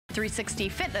360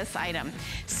 fitness item.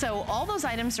 So all those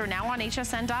items are now on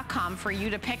hsn.com for you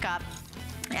to pick up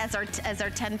as our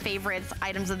 10 favorites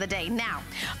items of the day. Now,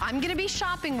 I'm gonna be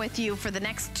shopping with you for the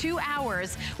next 2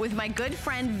 hours with my good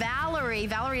friend Valerie.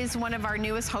 Valerie is one of our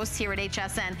newest hosts here at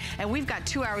HSN, and we've got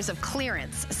 2 hours of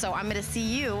clearance. So I'm gonna see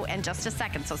you in just a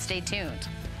second, so stay tuned.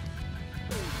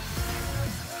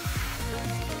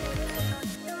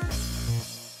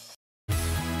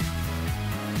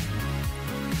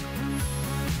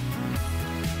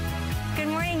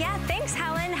 Thanks,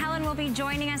 Helen. Helen will be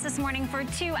joining us this morning for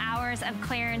 2 hours of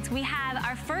clearance. We have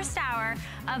our first hour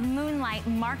of Moonlight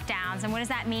Markdowns. And what does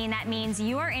that mean? That means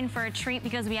you are in for a treat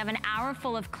because we have an hour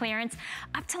full of clearance,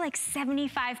 up to like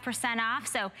 75% off.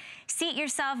 So seat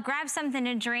yourself, grab something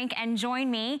to drink, and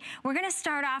join me. We're gonna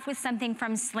start off with something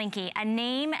from Slinky, a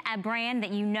name, a brand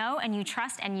that you know and you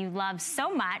trust and you love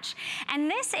so much. And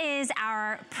this is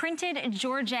our printed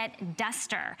Georgette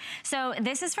duster. So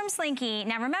this is from Slinky.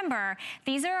 Now remember,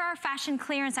 these are our fashion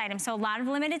clearance items, so a lot of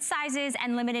limited sizes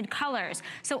and limited colors.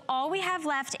 So all we have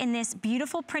left in this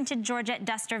beautiful printed Georgette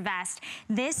duster vest,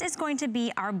 this is going to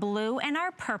be our blue and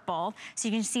our purple. So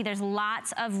you can see there's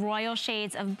lots of royal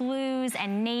shades of blues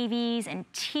and navies and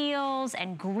teals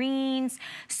and greens.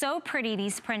 So pretty.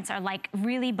 These prints are like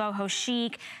really boho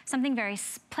chic, something very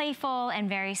playful and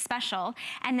very special.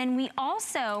 And then we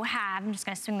also have, I'm just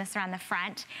gonna swing this around the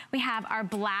front, we have our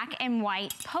black and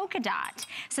white polka dot.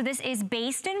 So this is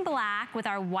based in black with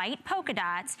our white polka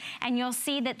dots, and you'll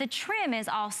see that the trim is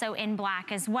also in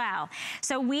black as well.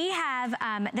 So we have,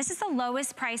 this is the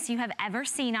lowest price you have ever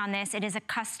seen on this. It is a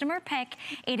customer pick.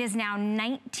 It is now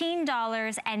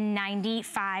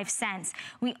 $19.95.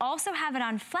 We also have it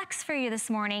on Flex for you this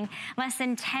morning, less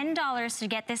than $10 to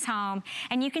get this home.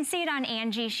 And you can see it on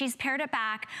Angie. She's paired it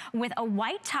back with a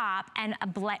white top and a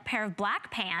pair of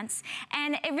black pants,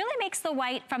 and it really makes the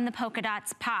white from the polka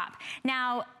dots pop.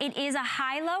 Now, it is a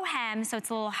high-low hem, so it's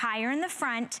a little higher in the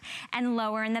front and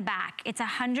lower in the back. It's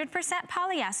 100%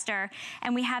 polyester,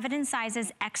 and we have it in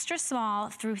sizes extra small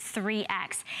through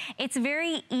 3X. It's a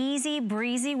very easy,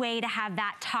 breezy way to have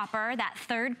that topper, that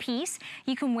third piece.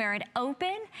 You can wear it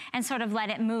open and sort of let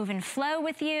it move and flow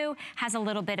with you. Has a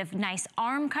little bit of nice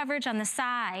arm coverage on the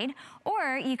side,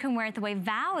 or you can wear it the way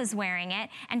Val is wearing it,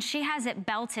 and she has it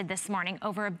belted this morning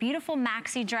over a beautiful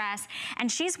maxi dress,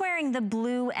 and she's wearing the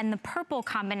blue and the purple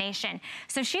combination.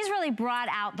 So she's really brought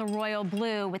out the royal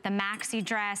blue with the maxi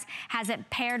dress, has it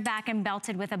paired back and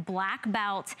belted with a black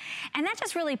belt, and that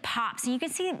just really pops. And you can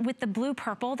see with the blue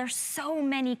purple, there's so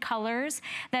many colors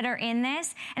that are in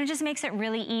this, and it just makes it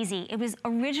really easy. It was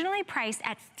originally priced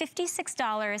at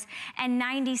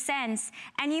 $56.90,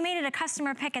 and you made it a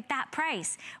customer pick at that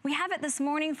price. We have it this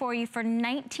morning for you for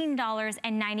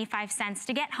 $19.95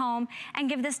 to get home and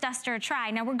give this duster a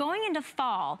try. Now we're going into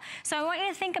fall, so I want you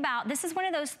to think about, this is one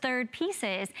of those third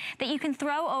pieces that you can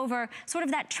throw over sort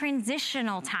of that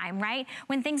transitional time, right?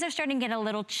 When things are starting to get a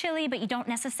little chilly, but you don't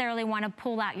necessarily want to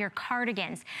pull out your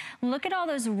cardigans. Look at all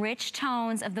those rich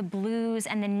tones of the blues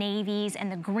and the navies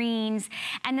and the greens.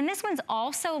 And then this one's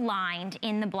also lined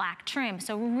in the black trim,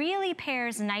 so really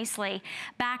pairs nicely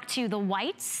back to the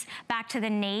whites, back to the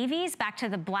navies, back to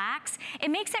the blacks.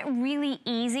 It makes it really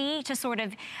easy to sort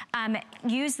of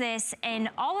use this in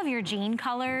all of your jean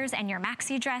colors and your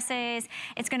maxi dresses.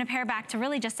 It's gonna pair back to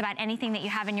really just about anything that you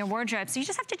have in your wardrobe. So you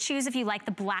just have to choose if you like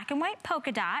the black and white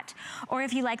polka dot, or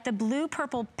if you like the blue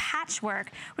purple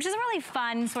patchwork, which is a really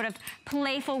fun sort of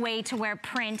playful way to wear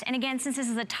print. And again, since this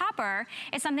is a topper,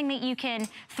 it's something that you can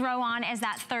throw on as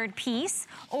that third piece,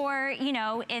 or you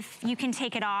know, if you can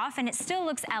take it off and it still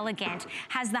looks elegant.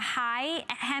 Has the high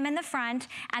hem in the front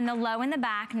and the low in the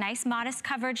back, nice modest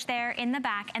coverage there in the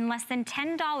back, and less than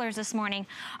 $10 this morning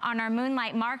on our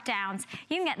Moonlight Markdowns.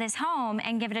 You can get this home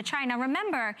and give it a try. Now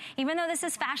remember, even though this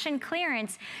is fashion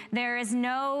clearance, there is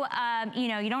no, you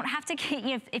know, you don't have to,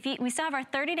 we still have our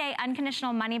 30-day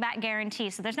unconditional money-back guarantee,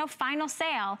 so there's no final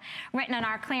sale written on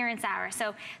our clearance hour.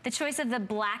 So the choice of the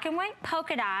black and white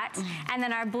polka dot and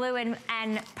then our blue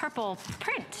and purple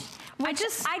print. I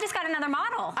just got another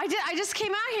model. I just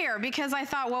came out here because I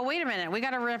thought, well, wait a minute, we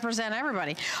got to represent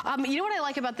everybody. You know what I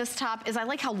like about this top is I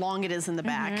like how long it is in the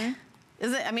back.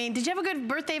 Is it? I mean, did you have a good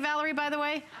birthday, Valerie, by the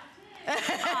way?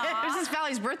 It was just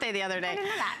Valerie's birthday the other day. I didn't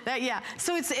know that. Yeah,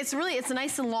 so it's really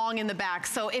nice and long in the back.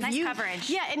 So if nice you coverage.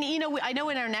 Yeah, and you know, I know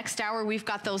in our next hour we've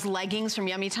got those leggings from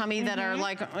Yummy Tummy that are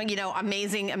like, you know,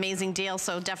 amazing deal.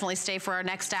 So definitely stay for our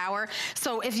next hour.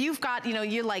 So if you've got, you know,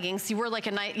 your leggings, you wear like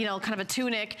a night, you know, kind of a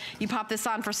tunic, you pop this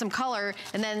on for some color,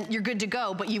 and then you're good to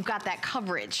go. But you've got that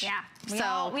coverage. Yeah. We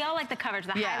all like the coverage.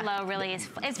 The high-low really is,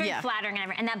 it's very flattering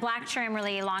and that black trim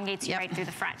really elongates you right through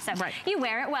the front. So you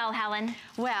wear it well, Helen.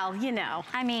 Well, you know.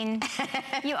 I mean,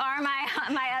 you are my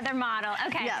other model.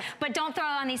 Okay, but don't throw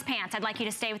on these pants. I'd like you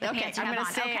to stay with the pants you have on.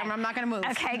 Okay, I'm not gonna move.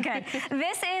 Okay, good.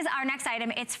 This is our next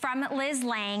item. It's from Liz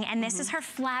Lang, and this is her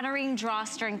flattering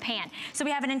drawstring pant. So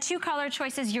we have it in 2 color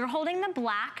choices. You're holding the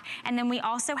black, and then we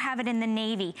also have it in the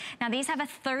navy. Now these have a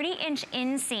 30-inch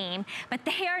inseam, but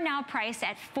they are now priced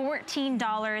at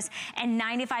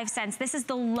 $14.95. This is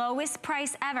the lowest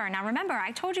price ever. Now remember,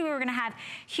 I told you we were gonna have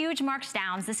huge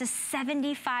markdowns. This is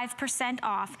 75%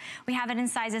 off. We have it in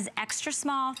sizes extra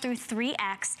small through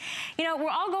 3X. You know, we're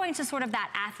all going to sort of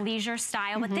that athleisure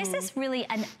style, but this is really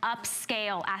an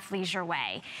upscale athleisure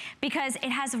way because it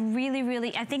has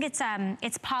really, I think it's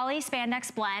poly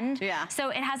spandex blend. Yeah. So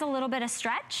it has a little bit of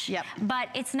stretch. Yep. But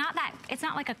it's not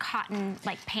like a cotton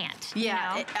like pant.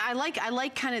 Yeah. You know? I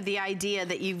like kind of the idea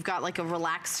that you've got like a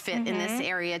relaxed fit in this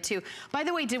area too. By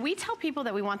the way, did we tell people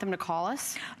that we want them to call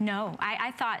us? No,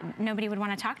 I thought nobody would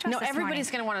want to talk to us. No,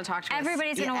 everybody's going to want to talk to us.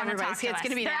 Everybody's going to want to talk to us. It's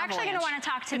going to be They're actually going to want to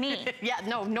talk to me.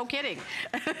 No kidding.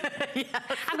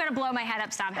 I'm going to blow my head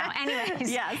up somehow.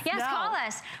 Anyways, call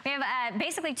us. We have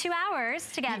basically 2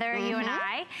 hours together, you and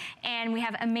I, and we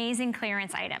have amazing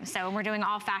clearance items. So we're doing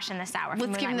all fashion this hour.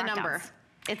 Let's give them the number.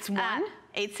 It's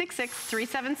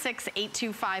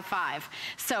 1-866-376-8255.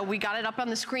 So we got it up on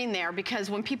the screen there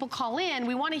because when people call in,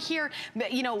 we want to hear,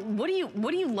 you know, what do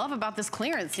you love about this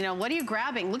clearance? You know, what are you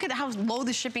grabbing? Look at how low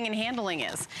the shipping and handling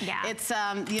is. Yeah. It's,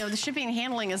 you know, the shipping and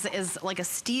handling is like a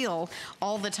steal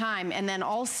all the time. And then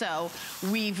also,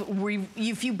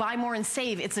 if you buy more and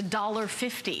save, it's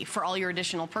 $1.50 for all your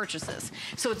additional purchases.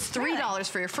 So it's $3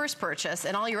 for your first purchase,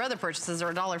 and all your other purchases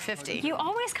are $1.50. You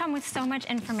always come with so much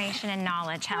information and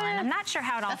knowledge, Helen. I'm not sure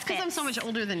how it all fits. That's because I'm so much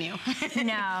older than you.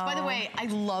 No. By the way, I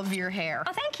love your hair.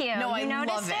 Oh, thank you. No, I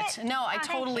love it. No, I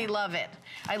totally love it.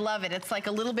 I love it. It's like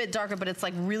a little bit darker, but it's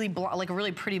like really like a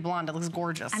really pretty blonde. It looks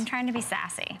gorgeous. I'm trying to be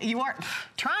sassy. You are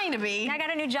trying to be. I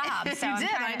got a new job, so I'm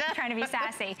trying to be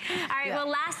sassy. All right, well,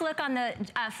 last look on the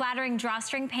flattering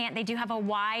drawstring pant. They do have a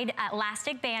wide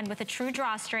elastic band with a true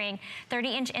drawstring,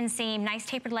 30-inch inseam, nice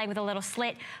tapered leg with a little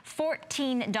slit,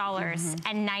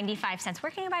 $14.95.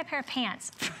 Where can you buy a pair of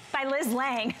pants? By Liz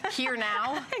Lang. Here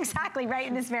now? Exactly, right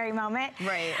in this very moment.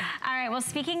 Right. All right, well,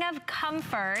 speaking of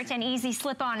comfort and easy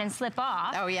slip on and slip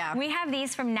off, we have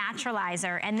these from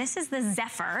Naturalizer, and this is the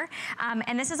Zephyr,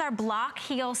 and this is our block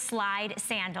heel slide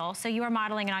sandal, so you are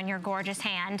modeling it on your gorgeous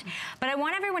hand. But I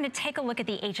want everyone to take a look at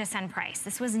the HSN price.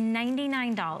 This was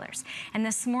 $99, and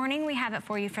this morning we have it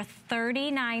for you for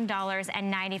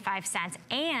 $39.95,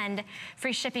 and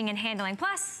free shipping and handling,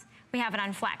 plus we have it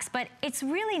on Flex. But it's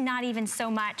really not even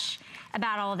so much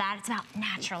about all of that. It's about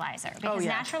Naturalizer. Because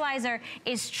Naturalizer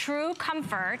is true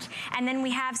comfort, and then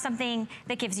we have something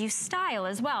that gives you style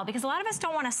as well. Because a lot of us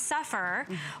don't want to suffer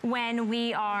when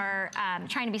we are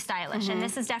trying to be stylish, and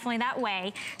this is definitely that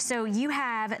way. So you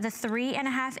have the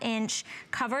 3.5-inch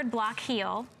covered block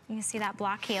heel. You can see that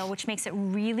block heel, which makes it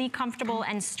really comfortable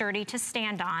and sturdy to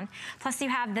stand on. Plus you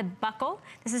have the buckle.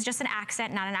 This is just an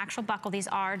accent, not an actual buckle. These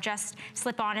are just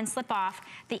slip on and slip off.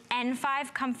 The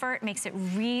N5 comfort makes it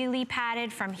really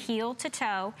padded from heel to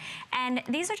toe. And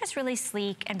these are just really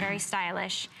sleek and very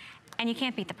stylish. And you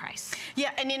can't beat the price.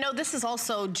 Yeah, and you know, this is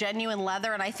also genuine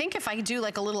leather, and I think if I do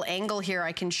like a little angle here,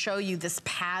 I can show you this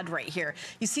pad right here.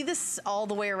 You see this all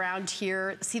the way around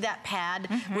here? See that pad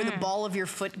where the ball of your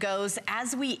foot goes?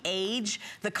 As we age,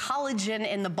 the collagen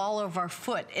in the ball of our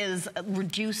foot is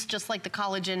reduced just like the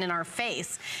collagen in our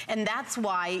face. And that's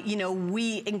why, you know,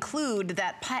 we include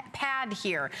that pad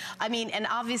here. I mean, and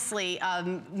obviously,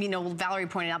 you know, Valerie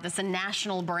pointed out this is a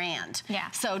national brand. Yeah.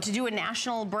 So to do a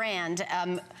national brand,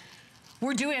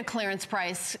 we're doing a clearance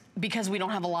price because we don't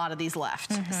have a lot of these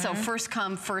left. So first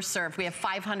come, first serve. We have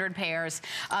 500 pairs.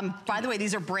 By the way,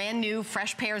 these are brand new,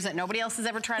 fresh pairs that nobody else has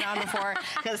ever tried on before.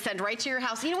 Because sent right to your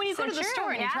house. You know, when you go to the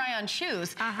store and you try on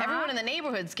shoes, everyone in the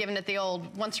neighborhood's giving it the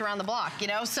old once around the block, you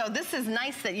know? So this is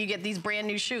nice that you get these brand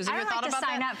new shoes. Have you ever thought about that?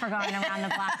 I don't like to sign up for going around the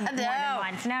block more than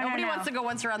once. Nobody wants to go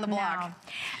once around the block.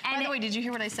 By the way, did you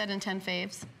hear what I said in 10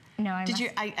 faves? No, I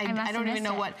don't even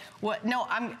know what. No,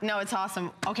 it's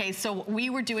awesome. Okay, so we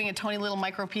were doing a Tony Little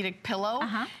micropedic pillow,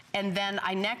 and then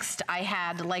I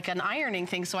had like an ironing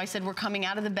thing. So I said we're coming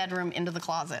out of the bedroom into the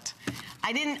closet.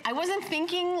 I wasn't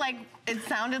thinking like It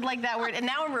sounded like that word, and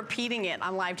now I'm repeating it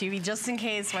on live TV just in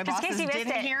case my bosses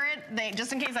didn't hear it.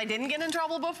 Just in case I didn't get in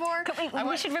trouble before.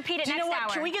 We should repeat it next hour. Do you know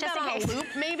what? Can we get that on a loop,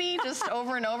 maybe, just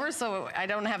over and over, so I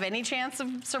don't have any chance of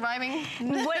surviving?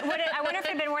 I wonder if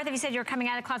it'd been worth if you said you were coming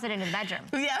out of the closet into the bedroom.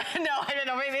 Yeah, no, I don't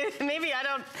know. Maybe I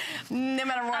don't. No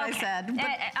matter what I said, but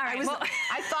all right,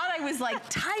 I thought I was like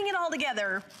tying it all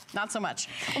together. Not so much.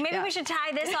 Well, maybe we should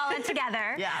tie this all in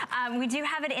together. Yeah. We do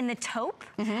have it in the taupe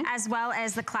as well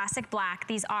as the classic black.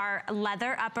 These are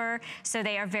leather upper, so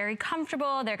they are very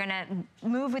comfortable. They're gonna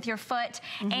move with your foot,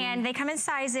 and they come in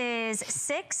sizes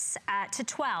 6 to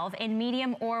 12 in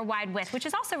medium or wide width, which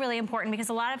is also really important because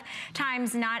a lot of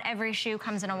times not every shoe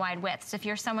comes in a wide width. So if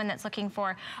you're someone that's looking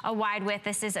for a wide width,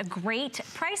 this is a great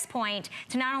price point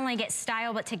to not only get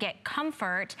style but to get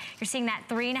comfort. You're seeing that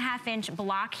 3.5-inch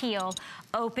block heel,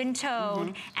 open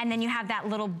toed, and then you have that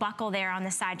little buckle there on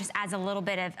the side, just adds a little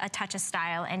bit of a touch of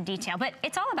style and detail. But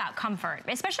it's all about comfort,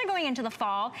 especially going into the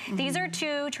fall. These are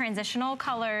 2 transitional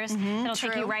colors that'll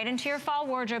take you right into your fall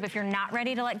wardrobe if you're not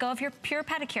ready to let go of your pure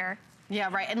pedicure. Yeah,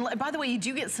 right. And by the way, you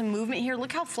do get some movement here.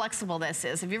 Look how flexible this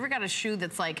is. Have you ever got a shoe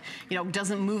that's like, you know,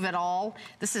 doesn't move at all?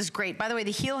 This is great. By the way,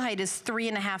 the heel height is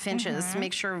 3.5 inches.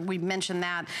 Make sure we mention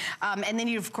that. And then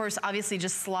you, of course, obviously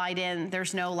just slide in.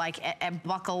 There's no like a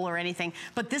buckle or anything.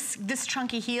 But this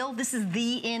chunky heel, this is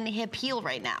the in-hip heel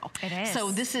right now. It is.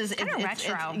 So this is kind of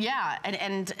retro. Yeah,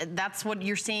 and that's what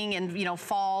you're seeing in, you know,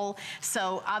 fall.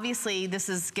 So obviously this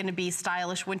is going to be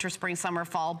stylish winter, spring, summer,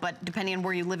 fall, but depending on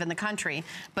where you live in the country.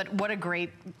 But what a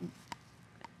great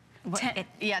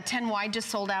 10 wide just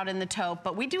sold out in the taupe,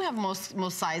 but we do have most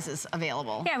sizes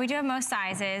available. Yeah, we do have most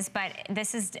sizes, but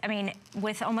this is, I mean,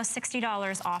 with almost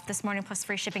 $60 off this morning plus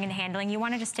free shipping and handling, you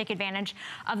want to just take advantage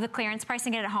of the clearance price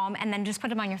and get it home and then just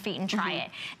put them on your feet and try it.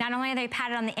 Not only are they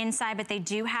padded on the inside, but they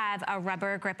do have a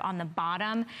rubber grip on the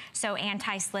bottom, so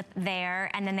anti-slip there,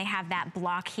 and then they have that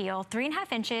block heel.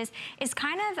 3.5 inches is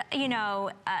kind of, you know,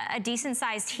 a decent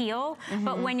sized heel,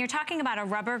 but when you're talking about a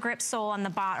rubber grip sole on the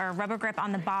bottom, or rubber grip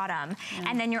on the bottom,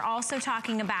 and then you're also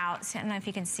talking about, I don't know if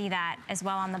you can see that as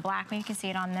well on the black, maybe you can see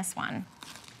it on this one.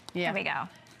 Yeah. There we go.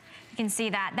 You can see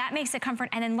that. That makes it comfort,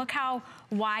 and then look how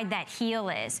wide that heel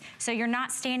is. So you're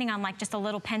not standing on like just a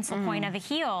little pencil point of a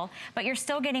heel, but you're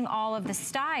still getting all of the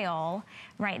style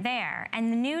right there.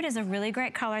 And the nude is a really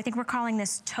great color. I think we're calling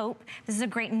this taupe. This is a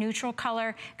great neutral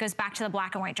color. Goes back to the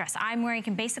black and white dress I'm wearing. You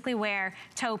can basically wear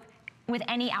taupe with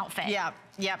any outfit. Yeah.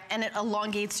 Yep, and it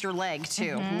elongates your leg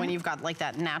too when you've got like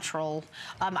that natural.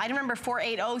 Item number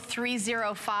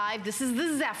 480305. This is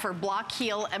the Zephyr block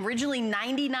heel, originally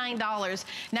 $99.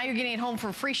 Now you're getting it home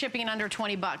for free shipping and under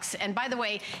 20 bucks. And by the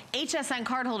way, HSN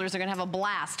cardholders are gonna have a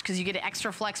blast because you get an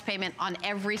extra flex payment on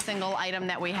every single item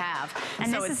that we have. And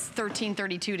so it's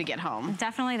 $13.32 to get home.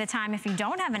 Definitely the time if you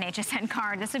don't have an HSN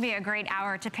card, this would be a great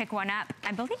hour to pick one up.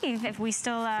 I believe if we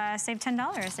still save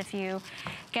 $10 if you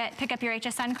pick up your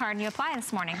HSN card and you apply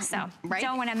this morning, so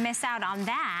don't want to miss out on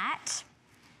that.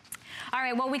 All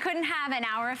right, well, we couldn't have an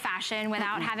hour of fashion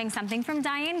without having something from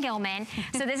Diane Gilman.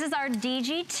 So this is our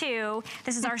DG2.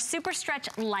 This is our super stretch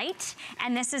light,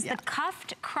 and this is the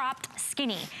cuffed cropped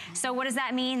skinny. So what does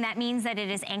that mean? That means that it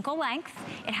is ankle length.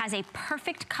 It has a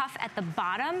perfect cuff at the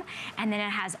bottom, and then it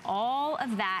has all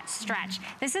of that stretch.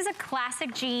 This is a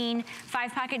classic jean,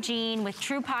 5-pocket jean with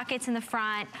true pockets in the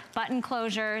front, button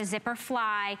closure, zipper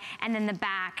fly, and then the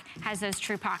back has those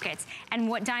true pockets. And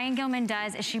what Diane Gilman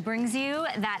does is she brings you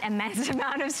that immense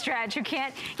amount of stretch. You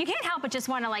can't help but just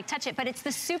want to like touch it, but it's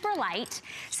the super light,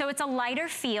 so it's a lighter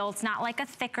feel. It's not like a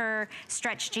thicker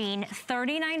stretch jean.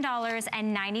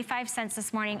 $39.95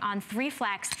 this morning on 3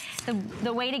 flex.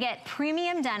 The way to get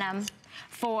premium denim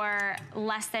for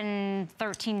less than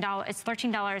 $13. It's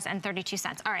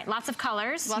 $13.32. All right, lots of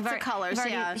colors. Lots of colors,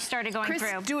 yeah. Started going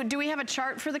through. Do we have a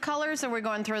chart for the colors, or we're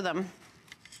going through them?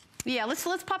 Yeah, let's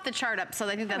pop the chart up. So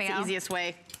I think that's the easiest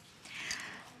way.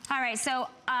 All right, so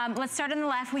let's start on the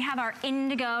left. We have our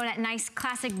indigo, that nice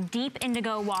classic deep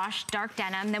indigo wash, dark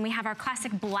denim. Then we have our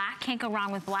classic black, can't go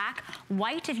wrong with black.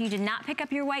 White, if you did not pick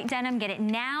up your white denim, get it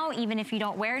now, even if you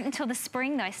don't wear it until the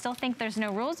spring, though I still think there's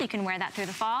no rules. You can wear that through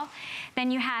the fall.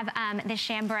 Then you have the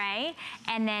chambray,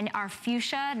 and then our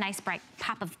fuchsia, nice bright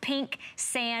pop of pink,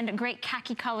 sand, great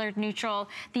khaki colored neutral.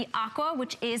 The aqua,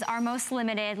 which is our most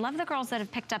limited. Love the girls that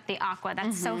have picked up the aqua.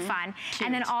 That's so fun. Cute.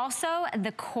 And then also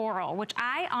the coral, which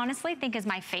I honestly think is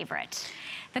my favorite.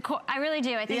 I really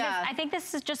do. I think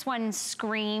this is just one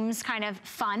screams kind of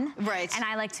fun. Right. And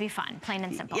I like to be fun, plain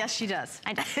and simple. Yes, she does.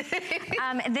 I do.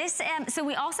 So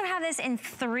we also have this in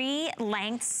 3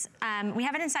 lengths. We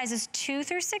have it in sizes 2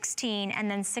 through 16, and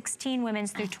then 16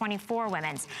 women's through 24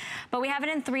 women's. But we have it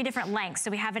in 3 different lengths. So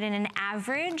we have it in an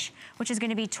average, which is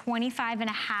going to be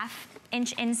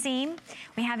 25.5-inch inseam.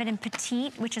 We have it in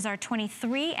petite, which is our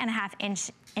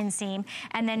 23.5-inch inseam,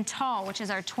 and then tall, which is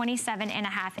our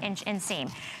 27.5-inch inseam.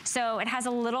 So it has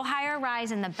a little higher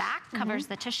rise in the back, covers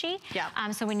the tushy.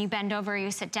 Yeah. So when you bend over,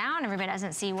 you sit down, everybody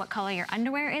doesn't see what color your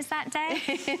underwear is that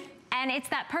day. And it's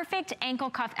that perfect ankle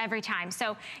cuff every time.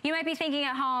 So you might be thinking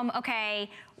at home, okay,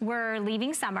 we're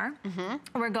leaving summer,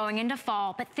 we're going into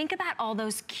fall, but think about all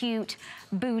those cute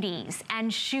booties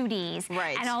and shooties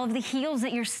and all of the heels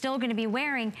that you're still gonna be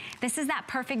wearing. This is that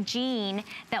perfect jean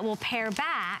that will pair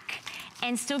back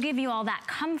and still give you all that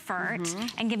comfort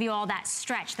and give you all that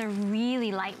stretch. They're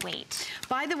really lightweight.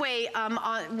 By the way,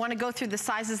 I want to go through the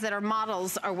sizes that our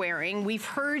models are wearing. We've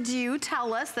heard you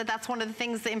tell us that that's one of the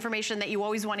things, the information that you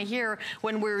always want to hear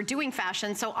when we're doing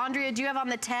fashion. So Andrea, do you have on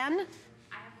the 10?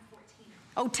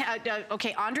 Oh,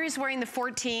 okay, Andrea's wearing the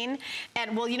 14,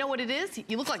 and well, you know what it is?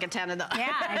 You look like a 10 of them.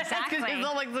 Yeah, exactly. They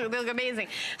look amazing.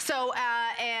 So,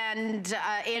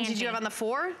 Angie, do you have on the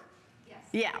 4?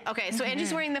 Yeah, okay, so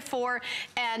Angie's wearing the 4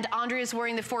 and Andrea's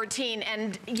wearing the 14.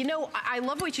 And you know, I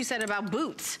love what you said about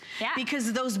boots. Yeah.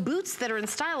 Because those boots that are in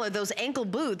style are those ankle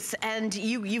boots, and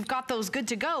you've got those good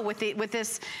to go with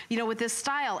this, you know, with this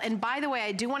style. And by the way,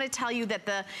 I do want to tell you that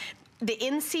the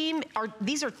inseam,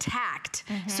 these are tacked.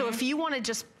 So if you want to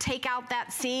just take out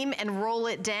that seam and roll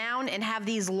it down and have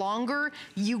these longer,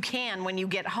 you can when you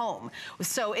get home.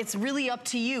 So it's really up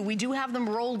to you. We do have them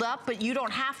rolled up, but you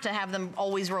don't have to have them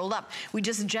always rolled up. We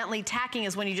just gently tacking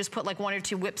is when you just put like 1 or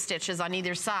 2 whip stitches on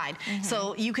either side.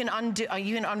 So you can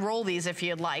unroll these if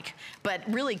you'd like, but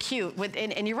really cute.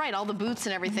 And you're right, all the boots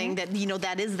and everything that, you know,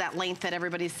 that is that length that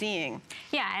everybody's seeing.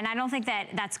 Yeah, and I don't think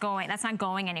that's not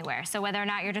going anywhere. So whether or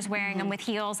not you're just wearing them with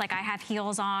heels, like I have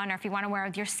heels on, or if you want to wear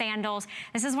with your sandals,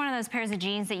 this is one of those pairs of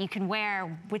jeans that you can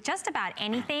wear with just about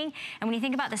anything. And when you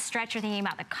think about the stretch, you're thinking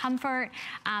about the comfort.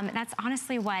 That's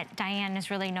honestly what Diane is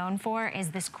really known for, is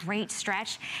this great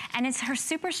stretch. And it's her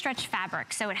super stretch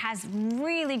fabric. So it has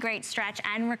really great stretch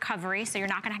and recovery. So you're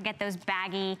not going to get those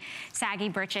baggy, saggy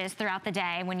breeches throughout the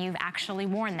day when you've actually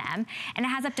worn them. And it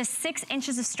has up to 6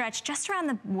 inches of stretch just around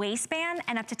the waistband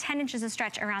and up to 10 inches of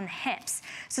stretch around the hips.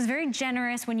 So it's very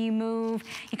generous when you move.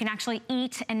 You can actually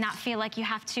eat and not feel like you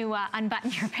have to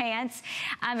unbutton your pants.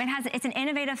 It's an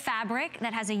innovative fabric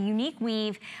that has a unique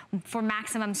weave for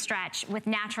maximum stretch with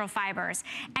natural fibers.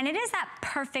 And it is that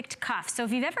perfect cuff. So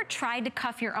if you've ever tried to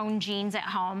cuff your own jeans at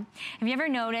home, have you ever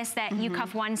noticed that you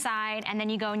cuff one side and then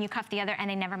you go and you cuff the other and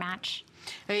they never match?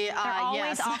 They're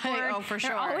always awkward. Oh, for sure.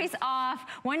 They're always off.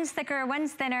 One's thicker,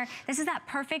 one's thinner. This is that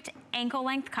perfect ankle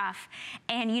length cuff,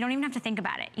 and you don't even have to think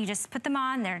about it. You just put them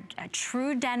on. They're a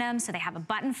true denim, so they have a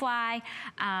button fly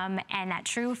and that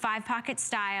true 5-pocket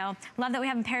style. Love that we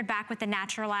have them paired back with the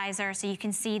naturalizer, so you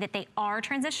can see that they are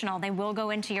transitional. They will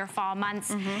go into your fall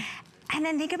months. And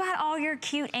then think about all your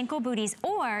cute ankle booties,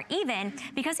 or even,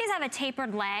 because these have a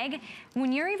tapered leg,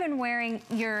 when you're even wearing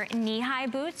your knee-high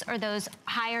boots or those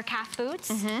higher calf boots,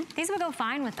 these would go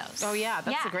fine with those. Oh yeah,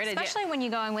 that's a great idea. Especially when you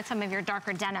go in with some of your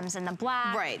darker denims in the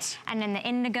black. Right. And in the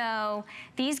indigo.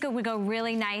 These would go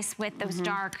really nice with those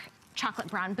dark chocolate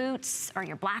brown boots or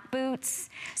your black boots.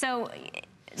 So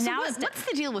now what's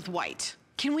the deal with white?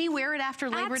 Can we wear it after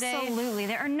Labor Day? Absolutely.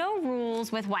 There are no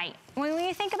rules with white. When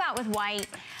you think about with white,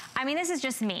 I mean, this is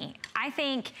just me. I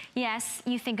think, yes,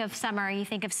 you think of summer, you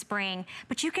think of spring,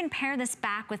 but you can pair this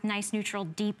back with nice neutral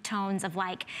deep tones of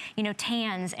like, you know,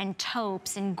 tans and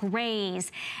taupes and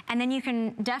grays, and then you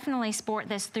can definitely sport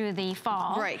this through the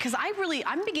fall. Right, because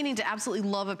I'm beginning to absolutely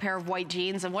love a pair of white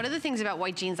jeans, and one of the things about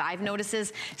white jeans I've noticed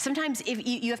is sometimes if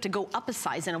you have to go up a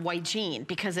size in a white jean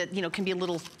because it, you know, can be a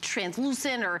little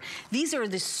translucent, or these are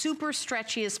the super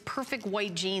stretchiest, perfect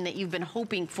white jean that you've been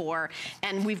hoping for,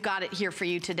 and we've got it here for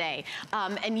you today.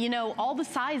 And you know, all the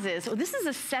sizes. Oh, this is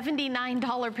a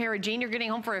 $79 pair of jeans you're getting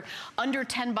home for under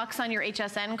 10 bucks on your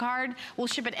HSN card. We'll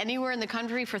ship it anywhere in the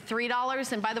country for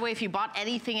 $3. And by the way, if you bought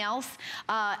anything else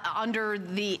under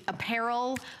the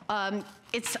apparel,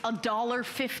 it's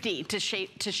 $1.50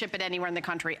 to ship it anywhere in the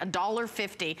country.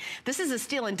 $1.50. This is a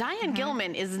steal. And Diane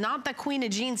Gilman is not the queen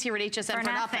of jeans here at HSN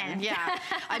for nothing. Yeah.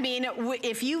 I mean,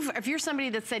 if you're somebody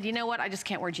that said, you know what, I just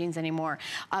can't wear jeans anymore.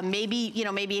 Maybe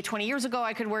 20 years ago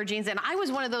I could wear jeans, and I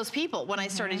was one of those people. people when I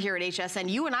started here at HSN.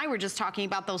 You and I were just talking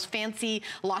about those fancy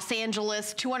Los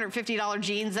Angeles $250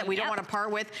 jeans that we don't want to part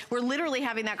with. We're literally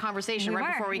having that conversation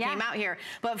before we came out here.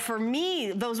 But for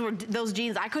me, those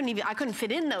jeans, I couldn't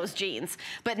fit in those jeans.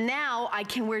 But now I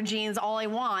can wear jeans all I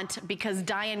want because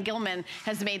Diane Gilman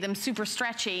has made them super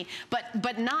stretchy,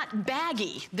 but not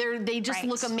baggy. They just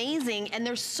look amazing, and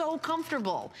they're so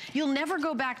comfortable. You'll never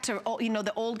go back to, you know,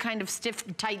 the old kind of stiff,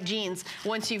 tight jeans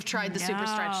once you've tried the super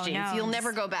stretch jeans. You'll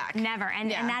never go back. Never.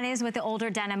 And that is what the older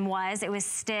denim was. It was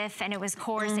stiff and it was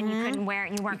coarse and you couldn't wear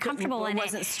it. You weren't comfortable in it. It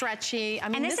wasn't stretchy. I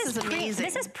mean, this is amazing.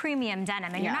 This is premium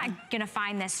denim, and you're not going to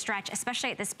find this stretch,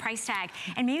 especially at this price tag.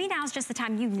 And maybe now's just the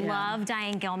time you love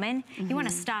Diane Gilman. You want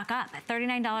to stock up at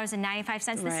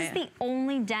 $39.95. This is the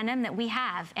only denim that we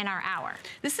have in our hour.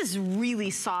 This is really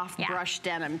soft brush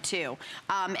denim too.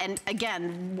 And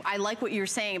again, I like what you're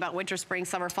saying about winter, spring,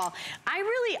 summer, fall. I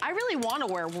really want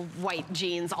to wear white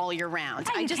jeans all year round.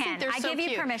 Yeah, I just think they're so cute. I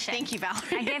give you permission. Thank you, Valerie.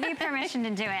 I give you permission to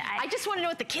do it. I just want to know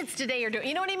what the kids today are doing.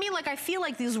 You know what I mean? Like, I feel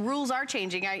like these rules are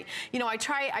changing. I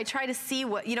try to see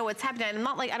what, you know, what's happening. I'm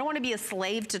not like, I don't want to be a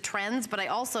slave to trends, but I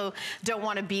also don't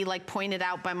want to be like pointed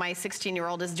out by my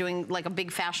 16-year-old as doing like a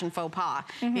big fashion faux pas.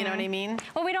 You know what I mean?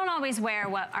 Well, we don't always wear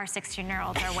what our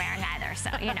 16-year-olds are wearing either. So,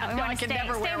 you know, we want to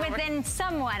stay within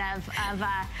somewhat of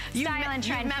style and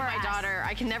trend. You've met my daughter.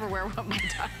 I can never wear what my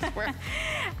daughters wear.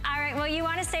 All right, well, you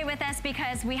want to stay with us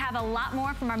because we have a lot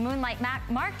more from our Moonlight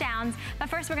Markdowns. But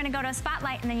first, we're going to go to a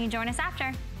spotlight, and then you join us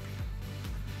after.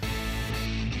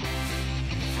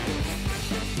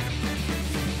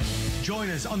 Join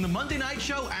us on the Monday Night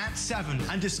Show at 7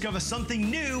 and discover something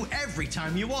new every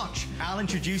time you watch. I'll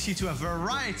introduce you to a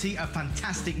variety of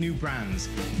fantastic new brands.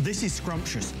 This is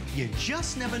scrumptious. You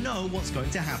just never know what's going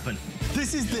to happen.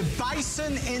 This is the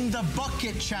Bison in the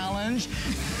Bucket Challenge.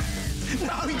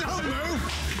 No, don't move.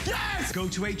 Yes! Go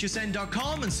to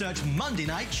hsn.com and search Monday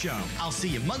Night Show. I'll see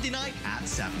you Monday night at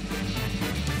 7.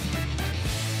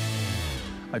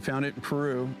 I found it in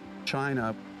Peru,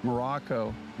 China,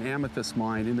 Morocco, an amethyst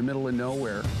mine in the middle of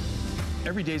nowhere.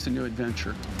 Every day's a new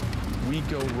adventure. We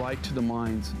go right to the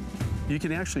mines. You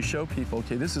can actually show people,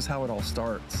 okay, this is how it all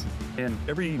starts. And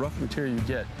every rough material you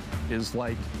get is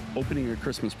like opening a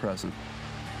Christmas present.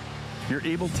 You're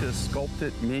able to sculpt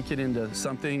it, make it into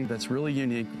something that's really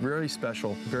unique, very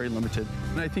special, very limited.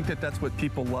 And I think that that's what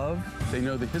people love. They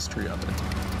know the history of it.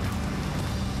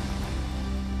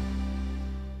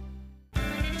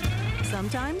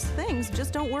 Sometimes things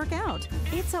just don't work out.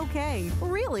 It's okay,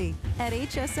 really. At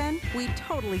HSN, we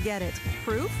totally get it.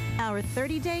 Proof? Our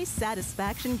 30-day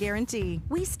satisfaction guarantee.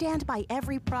 We stand by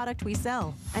every product we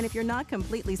sell. And if you're not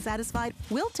completely satisfied,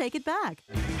 we'll take it back.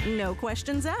 No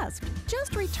questions asked.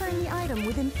 Just return the item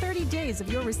within 30 days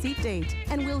of your receipt date,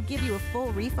 and we'll give you a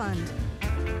full refund.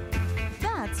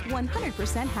 That's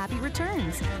 100% happy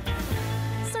returns.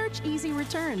 Search Easy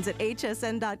Returns at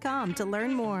hsn.com to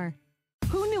learn more.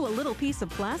 Who knew a little piece of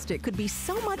plastic could be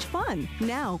so much fun?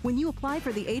 Now, when you apply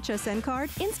for the HSN card,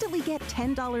 instantly get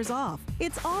 $10 off.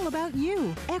 It's all about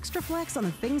you. Extra flex on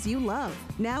the things you love.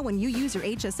 Now, when you use your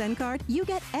HSN card, you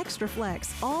get extra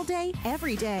flex all day,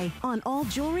 every day on all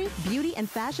jewelry, beauty, and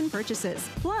fashion purchases.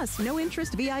 Plus, no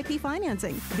interest VIP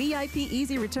financing, VIP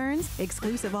easy returns,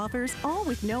 exclusive offers, all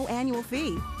with no annual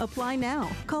fee. Apply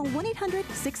now. Call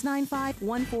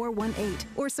 1-800-695-1418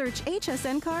 or search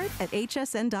HSN card at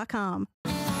hsn.com.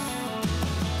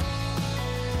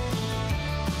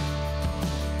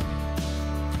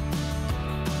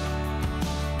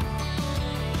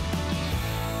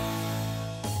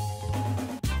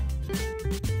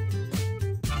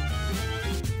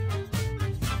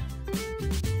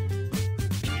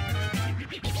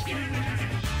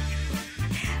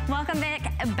 Welcome back.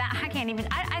 I can't even.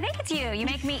 I think it's you. You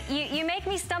make me. You make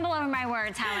me stumble over my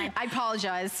words, Helen. I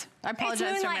apologize. I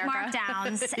apologize, it's Moonlight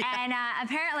Markdowns, and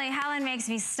apparently Helen makes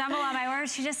me stumble on my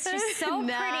words. She's so pretty. She's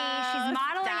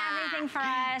modeling everything for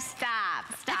us. Stop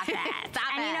it.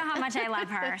 Stop and you know how much I love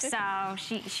her. So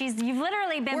you've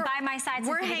literally been by my side since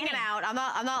we're hanging out. I'm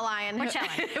not lying. We're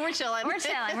chilling. We're chilling. We're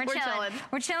chilling.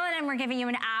 We're chilling, and we're giving you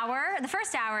an hour. The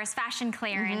first hour is fashion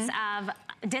clearance of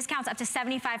discounts up to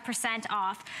 75%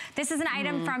 off. This is an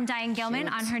item from Diane Gilman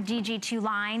on her DG2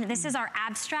 line. This is our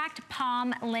abstract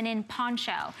palm linen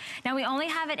poncho. Now, we only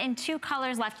have it in 2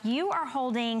 colors left. You are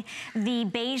holding the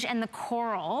beige and the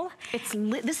coral.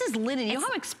 This is linen. You know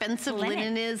how expensive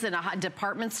linen is in a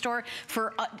department store?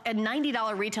 For a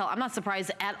 $90 retail, I'm not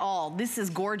surprised at all. This is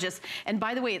gorgeous. And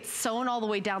by the way, it's sewn all the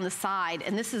way down the side.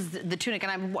 And this is the tunic,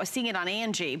 and I'm seeing it on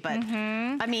Angie. But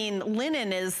I mean,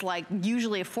 linen is like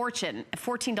usually a fortune.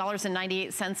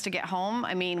 $14.98 to get home.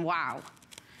 I mean, wow.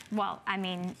 Well, I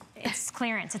mean, it's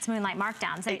clearance. It's Moonlight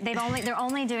Markdowns. They're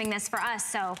only doing this for us,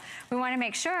 so we want to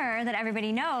make sure that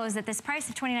everybody knows that this price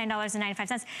of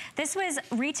 $29.95, this was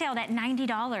retailed at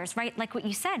 $90, right? Like what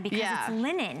you said, because it's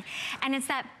linen, and it's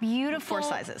that beautiful 4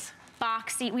 sizes.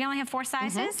 Boxy. We only have 4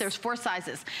 sizes? There's 4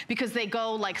 sizes because they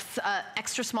go like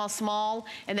extra small, small,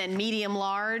 and then medium,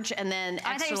 large, and then extra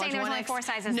large. I thought you were saying there was only 4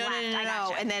 sizes left.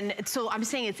 No. And then, so I'm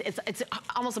saying it's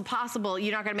almost impossible.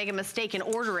 You're not going to make a mistake in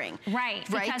ordering. Right,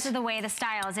 because of the way the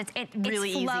style is. It's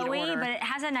really flowy, but it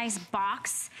has a nice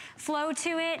box flow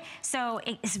to it, so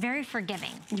it's very forgiving.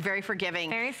 Very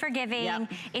forgiving. Very forgiving.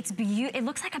 Yep. It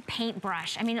looks like a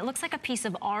paintbrush. I mean, it looks like a piece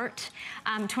of art.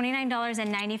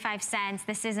 $29.95.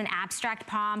 This is an abstract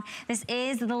palm. This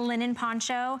is the linen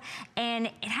poncho, and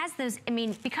it has those, I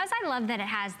mean, because I love that it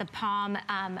has the palm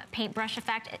paintbrush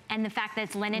effect and the fact that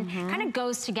it's linen, kind of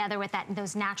goes together with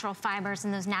those natural fibers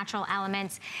and those natural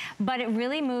elements, but it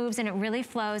really moves and it really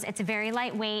flows. It's very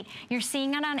lightweight. You're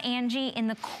seeing it on Angie in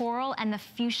the coral and the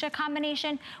fuchsia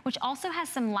combination, which also has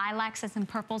some lilacs and some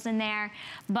purples in there,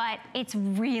 but it's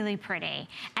really pretty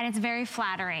and it's very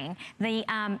flattering.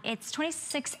 It's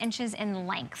 26 inches in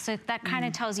length, so that kind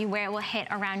of tells you where it will hit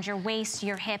around your waist,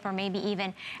 your hip, or maybe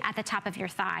even at the top of your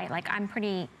thigh. Like, I'm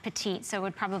pretty petite, so it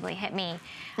would probably hit me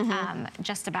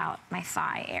just about my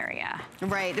thigh area.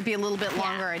 Right, it'd be a little bit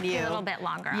longer on you. A little bit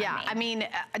longer on me. Yeah, I mean,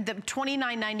 the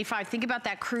 $29.95, think about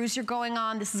that cruise you're going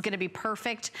on. This is gonna be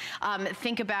perfect.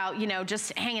 Think about, you know,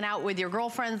 just hanging out with your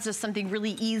girlfriends, just something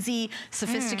really easy,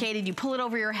 sophisticated. You pull it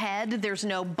over your head. There's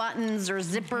no buttons or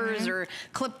zippers or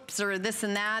clips or this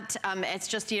and that. It's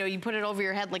just, you know, you put it over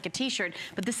your head like a t-shirt,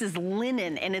 but this is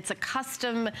linen and it's a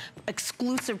custom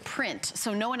exclusive print.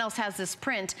 So no one else has this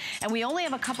print. And we only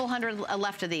have a couple hundred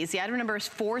left of these. The item number is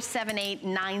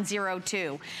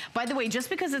 478902. By the way, just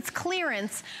because it's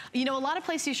clearance, you know, a lot of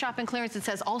places you shop in clearance, it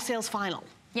says all sales final.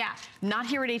 Yeah. Not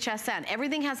here at HSN.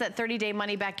 Everything has that 30-day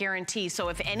money-back guarantee. So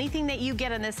if anything that you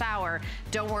get in this hour,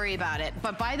 don't worry about it.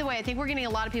 But by the way, I think we're getting a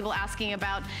lot of people asking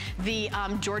about the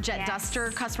Georgette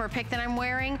Duster customer pick that I'm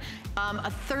wearing.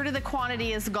 A third of the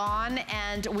quantity is gone,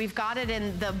 and we've got it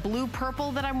in the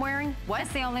blue-purple that I'm wearing. What?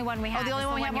 That's the only one we have. Oh, the only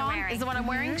one we have on is the one I'm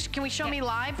wearing? Can we show me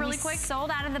live really quick? Sold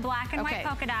out of the black and white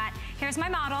polka dot. Here's my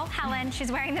model, Helen.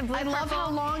 She's wearing the blue-purple. I love how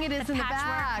long it is in the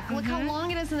back. Look how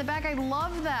long it is in the back. I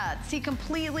love that. See,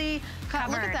 completely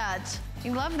covered. Look at that.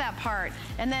 You love that part.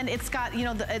 And then it's got, you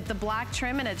know, the black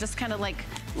trim, and it just kind of like,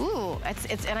 ooh,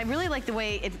 and I really like the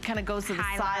way it kind of goes to the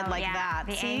side like that.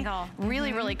 The angle.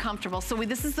 Really, really comfortable. So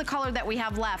this is the color that we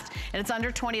have left, and it's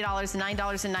under $20,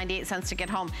 $9.98 to get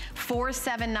home.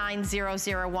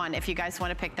 479001 if you guys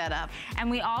want to pick that up. And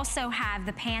we also have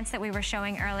the pants that we were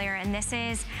showing earlier, and this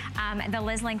is the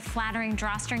Lisling Flattering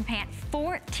Drawstring Pant,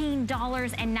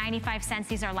 $14.95.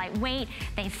 These are lightweight,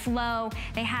 they flow,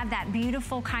 they have that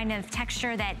beautiful kind of texture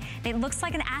that it looks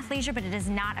like an athleisure, but it is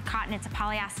not a cotton. It's a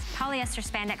polyester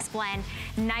spandex blend.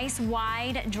 Nice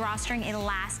wide drawstring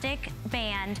elastic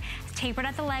band, tapered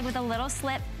at the leg with a little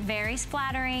slip, very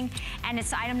flattering, and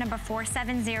it's item number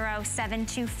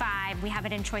 470725. We have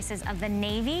it in choices of the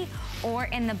navy or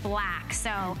in the black.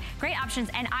 So great options,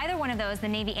 and either one of those, the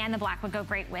navy and the black, would go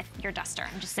great with your duster.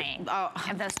 I'm just saying,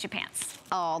 of those two pants.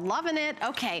 Oh, loving it.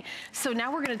 Okay, so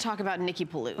now we're gonna talk about Nikki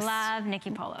Poulos. Love Nikki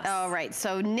Poulos. All right,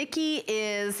 so Nikki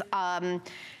is, I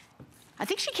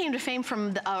think she came to fame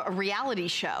from a reality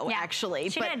show, actually.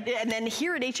 She did. And then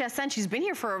here at HSN, she's been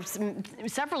here for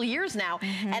several years now,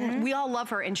 and we all love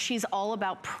her, and she's all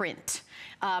about print.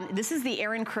 This is the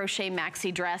Erin Crochet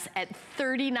maxi dress at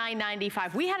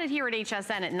 $39.95. We had it here at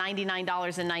HSN at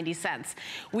 $99.90.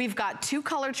 We've got 2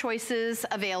 color choices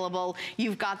available.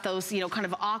 You've got those, you know, kind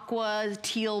of aqua,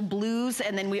 teal blues,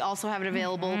 and then we also have it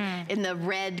available in the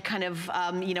red kind of,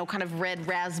 you know, kind of red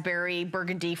raspberry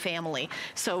burgundy family.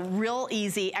 So real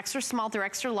easy, extra small through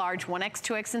extra large, 1X,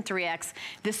 2X, and 3X.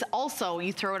 This also,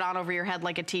 you throw it on over your head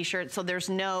like a t-shirt, so there's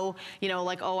no, you know,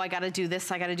 like, oh, I gotta do this,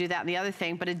 I gotta do that, and the other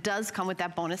thing, but it does come with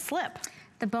that bonus slip.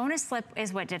 The bonus slip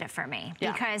is what did it for me,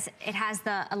 because it has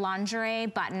the lingerie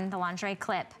button, the lingerie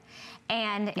clip,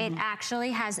 and it actually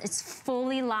has, it's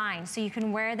fully lined, so you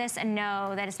can wear this and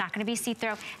know that it's not gonna be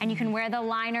see-through, and you can wear the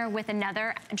liner with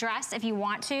another dress if you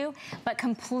want to, but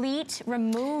complete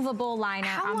removable liner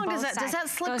on both sides. How long does that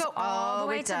slip go? All the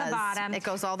way to the bottom. It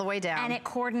goes all the way down. And it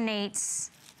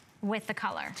coordinates with the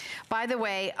color. By the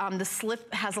way, the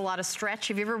slip has a lot of stretch.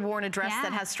 Have you ever worn a dress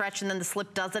that has stretch and then the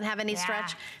slip doesn't have any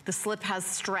stretch? The slip has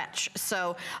stretch.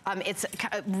 So it's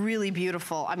really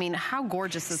beautiful. I mean, how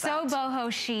gorgeous is that? So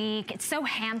boho chic. It's so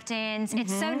Hamptons.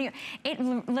 It's so new. It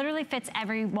literally fits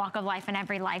every walk of life and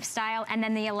every lifestyle. And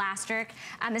then the elastic.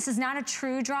 This is not a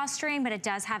true drawstring, but it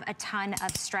does have a ton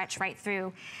of stretch right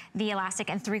through the elastic,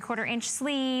 and 3/4 inch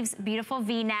sleeves, beautiful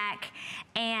V-neck.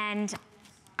 And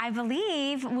I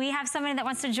believe we have somebody that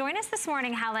wants to join us this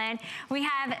morning, Helen. We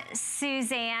have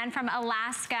Suzanne from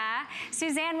Alaska.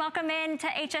 Suzanne, welcome in to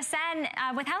HSN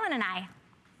with Helen and I.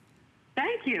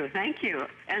 Thank you,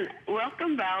 and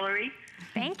welcome, Valerie.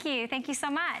 Thank you so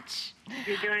much.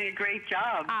 You're doing a great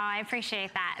job. Oh, I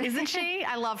appreciate that. Isn't she?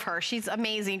 I love her. She's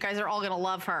amazing. You guys are all gonna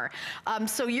love her.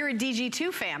 So you're a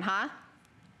DG2 fan, huh?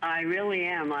 I really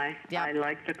am. I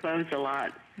like the clothes a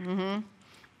lot.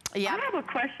 Yeah. I have a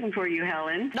question for you,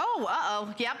 Helen.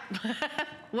 Oh, yep.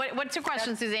 What's your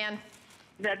question, Suzanne?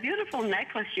 That beautiful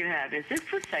necklace you have, is it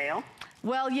for sale?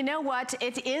 Well, you know what?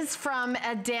 It is from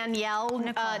Danielle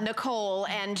Nicole,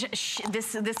 and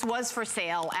this was for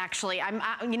sale, actually.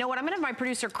 You know what? I'm gonna have my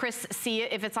producer Chris see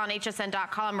it if it's on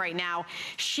hsn.com right now.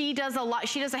 She does a lot.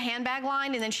 She does a handbag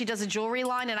line, and then she does a jewelry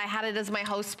line, and I had it as my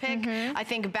host pick. I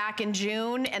think back in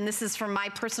June, and this is from my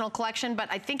personal collection. But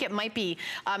I think it might be.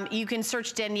 You can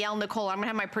search Danielle Nicole. I'm gonna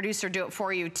have my producer do it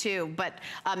for you too. But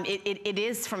it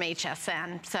is from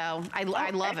HSN, so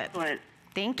I love it.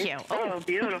 Thank you. Oh,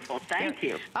 beautiful. Thank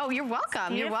you. Oh, you're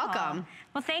welcome. You're welcome.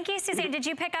 Well, thank you, Suzanne. Did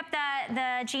you pick up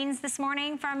the jeans this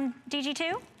morning from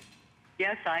DG2?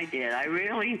 Yes, I did. I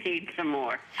really need some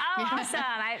more. Oh, awesome.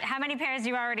 How many pairs do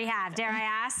you already have? Dare I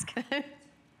ask?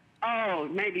 Oh,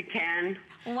 maybe 10.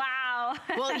 Wow.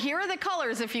 Well, here are the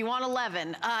colors if you want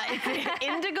 11. It's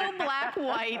indigo, black,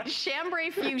 white,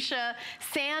 chambray fuchsia,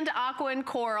 sand, aqua, and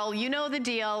coral. You know the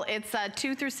deal. It's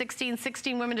 2 through 16,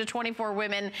 16 women to 24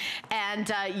 women.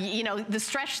 And, you know, the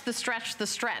stretch,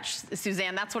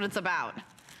 Suzanne, that's what it's about.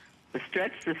 The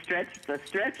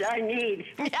stretch I need.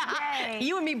 Yeah.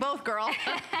 You and me both, girl.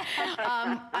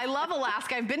 I love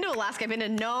Alaska. I've been to Alaska. I've been to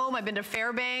Nome. I've been to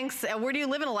Fairbanks. Where do you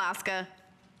live in Alaska?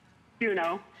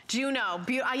 Juneau. You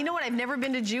know what? I've never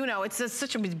been to Juneau. It's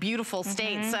such a beautiful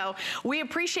state. So we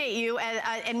appreciate you.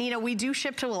 And you know, we do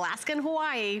ship to Alaska and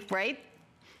Hawaii, right?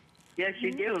 Yes,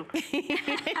 you do.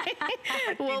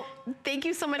 Well, thank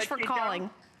you so much for calling.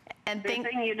 And the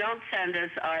thing you don't send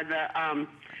us are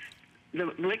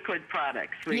the liquid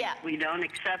products. We don't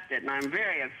accept it, and I'm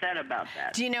very upset about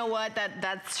that. Do you know what?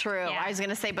 That's true. I was going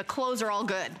to say, but clothes are all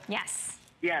good. Yes.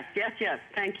 Yes.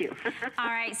 Thank you. All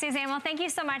right, Suzanne, well, thank you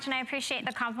so much, and I appreciate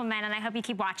the compliment, and I hope you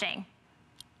keep watching.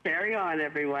 Carry on,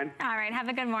 everyone. All right, have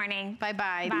a good morning.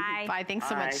 Bye-bye. Bye. Bye. Thanks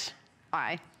so much.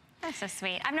 Bye. That's so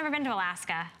sweet. I've never been to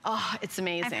Alaska. Oh, it's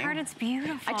amazing. I've heard it's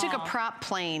beautiful. I took a prop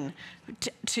plane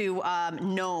to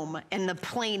Nome, and the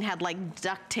plane had like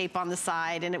duct tape on the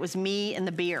side, and it was me and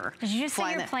the beer. Did you just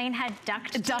say your plane had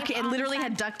duct tape? It literally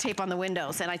had duct tape on the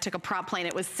windows, and I took a prop plane.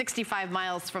 It was 65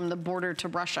 miles from the border to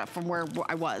Russia, from where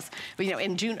I was. But, you know,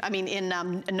 in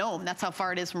Nome, that's how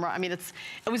far it is from. I mean, it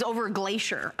was over a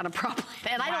glacier on a prop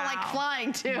plane, and I don't like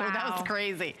flying too. That was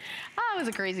crazy. I was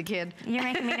a crazy kid. You're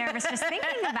making me nervous just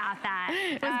thinking about that.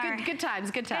 It was good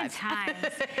times. Good times.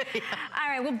 Yeah. All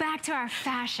right, well, back to our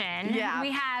fashion. Yeah.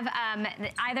 We have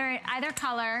either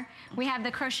color. We have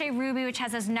the crochet ruby, which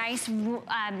has those nice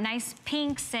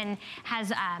pinks and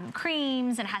has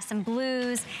creams and has some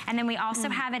blues. And then we also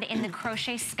have it in the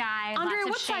crochet sky. Andrea,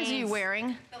 what size are you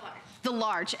wearing? The large. The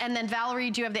large. And then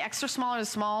Valerie, do you have the extra small or the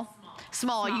small?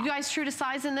 Small. Are you guys true to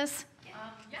size in this?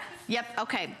 Yes. Yep.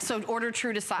 Okay. So order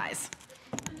true to size.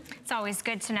 It's always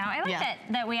good to know. I like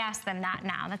that we asked them that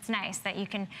now. That's nice that you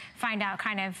can find out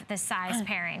kind of the size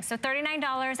pairing. So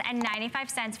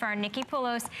 $39.95 for our Nikki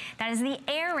Poulos. That is the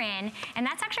Erin, and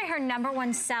that's actually her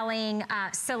 #1 selling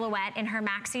silhouette in her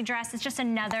maxi dress. It's just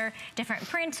another different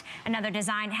print, another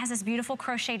design. It has this beautiful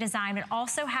crochet design, but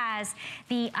also has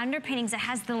the underpinnings. It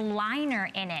has the liner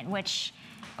in it, which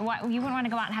you wouldn't want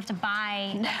to go out and have to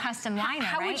buy a custom liner,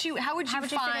 How right? would you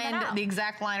find the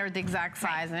exact liner, the exact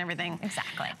size, and everything?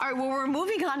 Exactly. All right, well, we're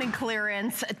moving on in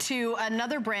clearance to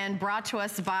another brand brought to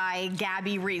us by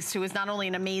Gabby Reese, who is not only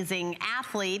an amazing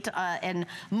athlete and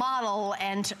model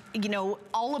and, you know,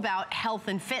 all about health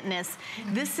and fitness.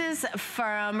 This is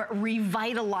from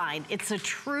Revitaline. It's a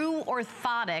true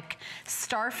orthotic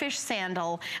starfish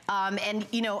sandal, and,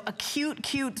 you know, a cute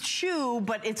shoe,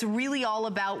 but it's really all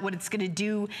about what it's going to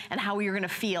do you and how you're gonna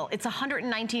feel. It's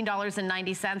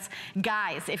 $119.90.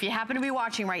 Guys, if you happen to be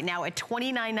watching right now at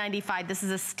 $29.95, this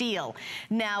is a steal.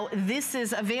 Now, this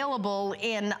is available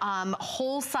in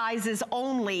whole sizes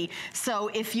only. So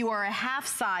if you are a half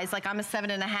size, like I'm a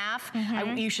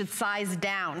 7.5, you should size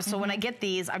down. So when I get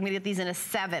these, I'm gonna get these in a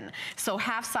 7. So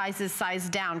half size is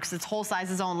sized down because it's whole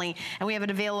sizes only. And we have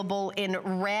it available in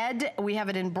red, we have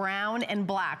it in brown and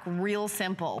black, real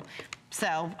simple.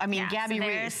 So, I mean, Gabby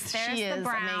Reese, she is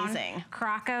amazing.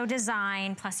 Croco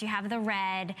design, plus you have the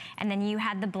red, and then you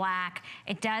had the black.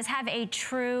 It does have a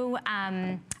true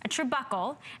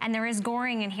buckle, and there is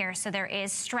goring in here, so there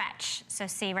is stretch. So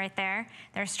see right there,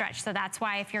 there's stretch. So that's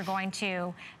why if you're going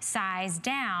to size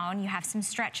down, you have some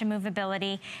stretch and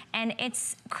movability. And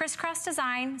it's crisscross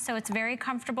design, so it's very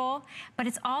comfortable, but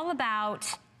it's all about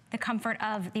the comfort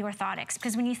of the orthotics.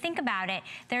 Because when you think about it,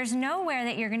 there's nowhere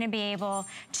that you're gonna be able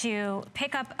to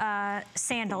pick up a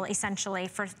sandal, essentially,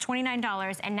 for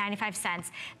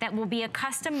 $29.95 that will be a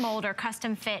custom mold or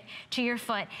custom fit to your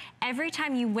foot. Every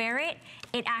time you wear it,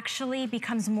 it actually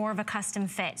becomes more of a custom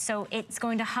fit. So it's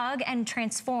going to hug and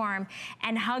transform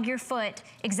and hug your foot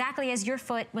exactly as your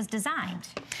foot was designed.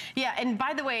 Yeah, and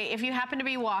by the way, if you happen to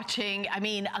be watching, I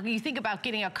mean, you think about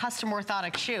getting a custom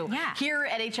orthotic shoe. Yeah. Here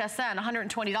at HSN,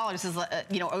 $120 is an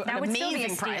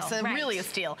amazing price, really a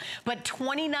steal. But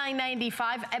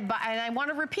 $29.95, and I want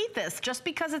to repeat this, just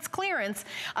because it's clearance,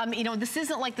 this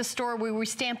isn't like the store where we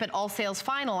stamp it all sales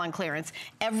final on clearance.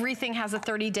 Everything has a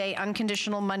 30-day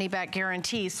unconditional money-back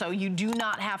guarantee, so you do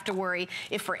not have to worry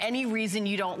if for any reason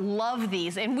you don't love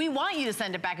these, and we want you to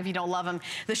send it back if you don't love them.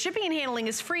 The shipping and handling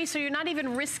is free, so you're not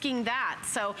even risking that.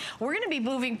 So we're going to be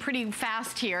moving pretty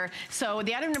fast here. So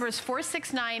the item number is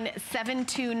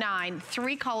 469729,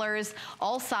 3 colors,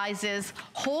 all sizes,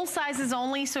 whole sizes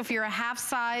only. So if you're a half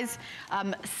size,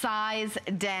 size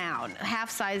down. Half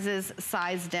sizes,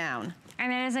 size down.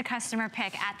 And it is a customer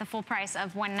pick at the full price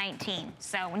of $119.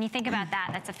 So when you think about that,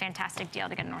 that's a fantastic deal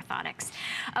to get an orthotics.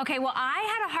 Okay, well, I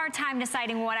had a hard time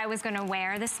deciding what I was gonna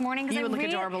wear this morning. You would look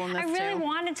adorable in this too. I really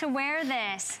wanted to wear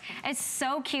this. It's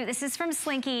so cute. This is from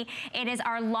Slinky. It is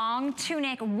our long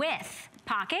tunic with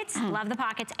pockets, love the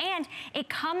pockets, and it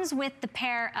comes with the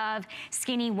pair of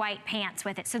skinny white pants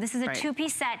with it. So this is a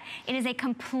 2-piece set. It is a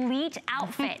complete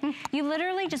outfit. You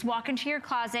literally just walk into your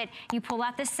closet, you pull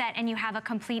out this set, and you have a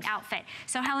complete outfit.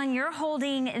 So Helen, you're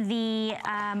holding the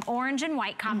orange and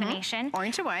white combination.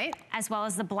 Orange and white. As well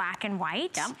as the black and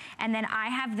white. Yep. And then I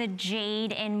have the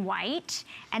jade and white.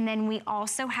 And then we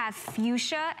also have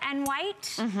fuchsia and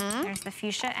white. There's the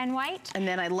fuchsia and white. And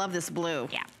then I love this blue.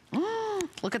 Yeah.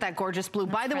 Look at that gorgeous blue.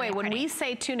 By the way, when we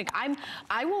say tunic,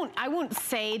 I won't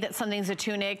say that something's a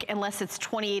tunic unless it's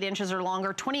 28 inches or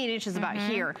longer. 28 inches about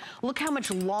here. Look how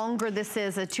much longer this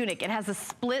is a tunic. It has a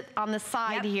split on the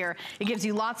side here. It gives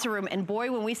you lots of room. And boy,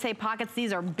 when we say pockets,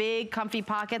 these are big, comfy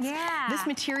pockets. Yeah. This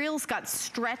material's got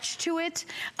stretch to it.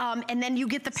 And then you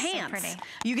get the pants. So pretty.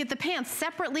 You get the pants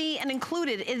separately and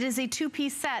included. It is a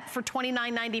 2-piece set for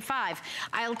 $29.95.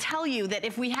 I'll tell you that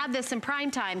if we had this in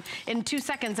prime time, in 2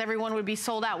 seconds, everyone would be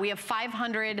sold out. We have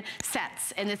 500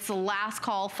 sets, and it's the last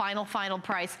call, final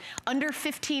price. Under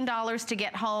 $15 to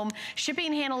get home. Shipping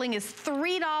and handling is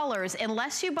 $3.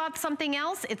 Unless you bought something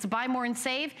else, it's buy more and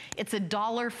save. It's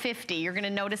 $1.50. You're gonna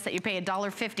notice that you pay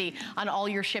 $1.50 on all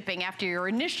your shipping after your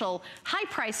initial high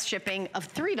price shipping of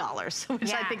 $3,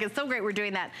 which I think is so great. We're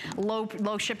doing that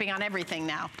low shipping on everything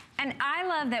now. And I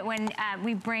love that when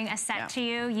we bring a set to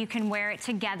you, you can wear it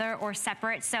together or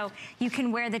separate. So you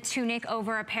can wear the tunic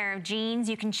over a pair of jeans.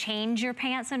 You can change your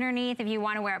pants underneath if you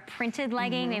want to wear a printed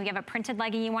legging. Maybe you have a printed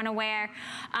legging you want to wear.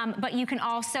 But you can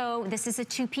also, this is a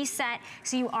 2-piece set,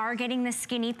 so you are getting the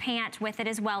skinny pant with it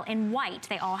as well in white.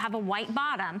 They all have a white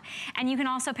bottom. And you can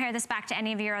also pair this back to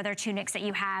any of your other tunics that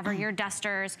you have or your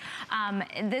dusters.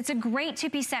 It's a great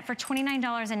 2-piece set for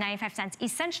 $29.95.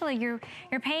 Essentially, you're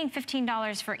paying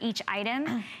 $15 for each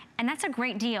item, and that's a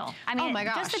great deal. I mean,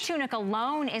 just the tunic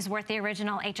alone is worth the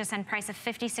original HSN price of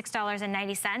 $56.90,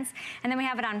 and then we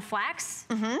have it on flex.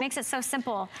 Makes it so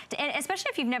simple, especially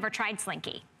if you've never tried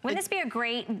Slinky. Wouldn't this be a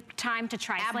great time to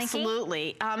try Slinky?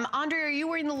 Absolutely. Andre, are you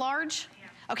wearing the large?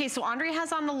 Okay, so Andre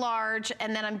has on the large,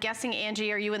 and then I'm guessing,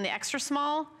 Angie, are you in the extra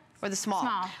small? Or the small?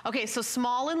 Small. Okay, so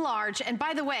small and large. And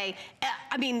by the way,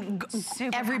 I mean,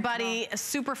 everybody,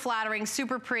 super flattering,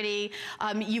 super pretty.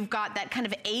 You've got that kind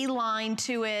of A-line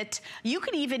to it. You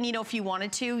could even, you know, if you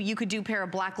wanted to, you could do a pair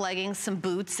of black leggings, some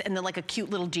boots, and then like a cute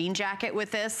little jean jacket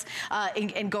with this,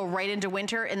 and go right into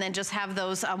winter, and then just have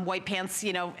those white pants,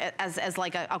 you know, as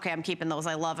like a, okay, I'm keeping those,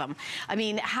 I love them. I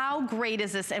mean, how great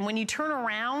is this? And when you turn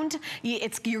around,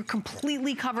 you're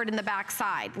completely covered in the back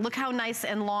side. Look how nice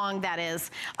and long that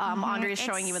is. Andrea's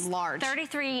showing you in large.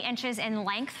 33 inches in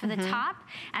length for the top,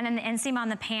 and then the inseam on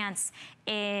the pants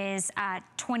is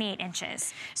 28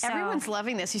 inches. So everyone's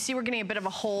loving this. You see, we're getting a bit of a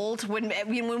hold. When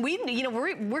we, you know,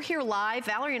 we're here live,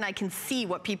 Valerie and I can see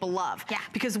what people love. Yeah.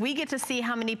 Because we get to see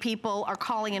how many people are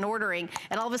calling and ordering,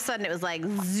 and all of a sudden it was like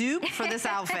zoop for this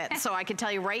outfit. So I can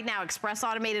tell you right now, express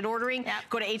automated ordering,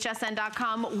 go to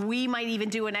hsn.com. We might even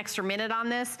do an extra minute on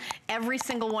this. Every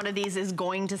single one of these is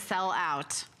going to sell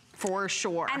out. For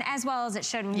sure. And as well as it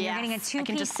should. When you're getting a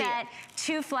two-piece set,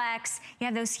 two flex, you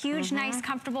have those huge, nice,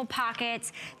 comfortable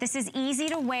pockets. This is easy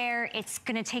to wear. It's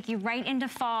gonna take you right into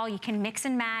fall. You can mix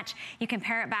and match. You can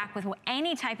pair it back with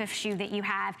any type of shoe that you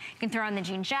have. You can throw on the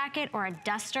jean jacket or a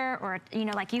duster, or, you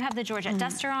know, like you have the Georgette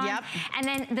duster on. And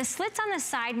then the slits on the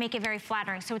side make it very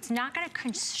flattering, so it's not gonna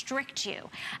constrict you.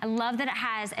 I love that it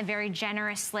has a very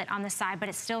generous slit on the side, but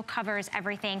it still covers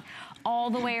everything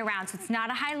all the way around. So it's not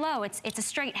a high-low, it's a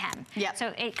straight hem.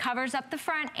 So it covers up the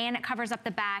front and it covers up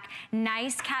the back.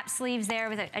 Nice cap sleeves there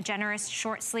with a generous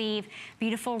short sleeve,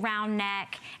 beautiful round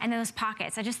neck, and those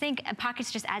pockets. I just think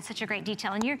pockets just add such a great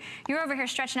detail. And you're over here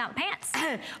stretching out the pants.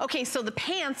 Okay, so the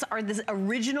pants are this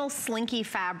original slinky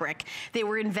fabric. They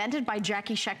were invented by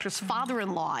Jackie Schechter's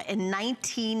father-in-law in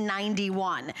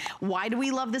 1991. Why do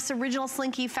we love this original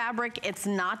slinky fabric? It's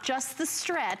not just the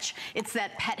stretch, it's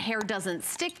that pet hair doesn't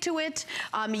stick to it.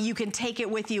 You can take it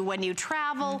with you when you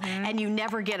travel. And you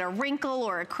never get a wrinkle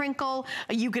or a crinkle.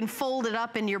 You can fold it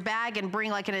up in your bag and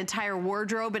bring like an entire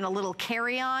wardrobe and a little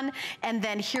carry-on, and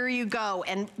then here you go.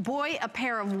 And boy, a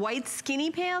pair of white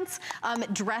skinny pants,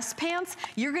 dress pants.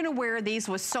 You're gonna wear these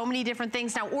with so many different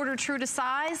things. Now order true to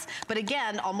size, but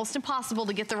again, almost impossible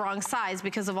to get the wrong size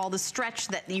because of all the stretch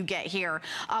that you get here.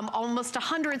 Almost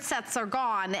 100 sets are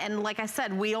gone, and like I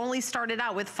said, we only started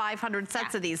out with 500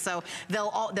 sets of these, so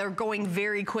they're going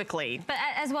very quickly. But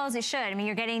as well as it should. I mean,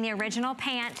 you're getting the original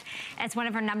pant. It's one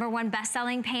of our #1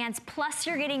 best-selling pants. Plus,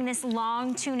 you're getting this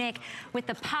long tunic with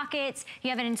the pockets. You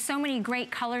have it in so many great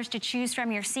colors to choose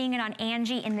from. You're seeing it on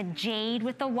Angie in the jade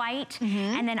with the white,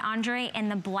 and then Andre in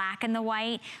the black and the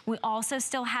white. We also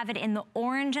still have it in the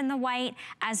orange and the white,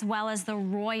 as well as the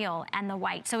royal and the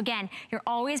white. So again, you're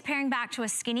always pairing back to a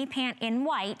skinny pant in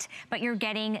white, but you're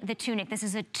getting the tunic. This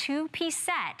is a two-piece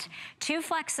set. 2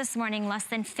 flex this morning, less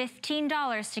than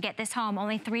 $15 to get this home.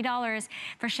 Only $3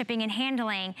 for shipping and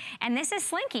handling. And this is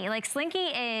Slinky. Like, Slinky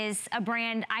is a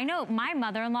brand, I know my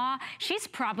mother-in-law, she's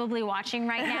probably watching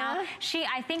right now.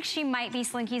 I think she might be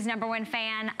Slinky's #1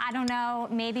 fan. I don't know,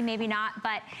 maybe, maybe not,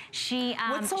 but she,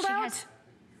 what sold out?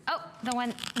 Oh, that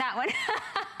one.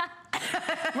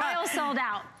 Royal sold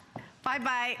out.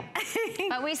 Bye-bye.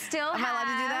 But we still Am I allowed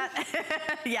to do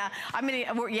that? Yeah,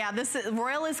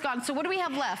 Royal is gone. So what do we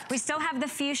have left? We still have the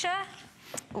fuchsia.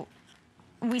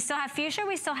 We still have fuchsia,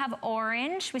 we still have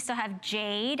orange, we still have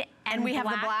jade, and we have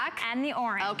the black and the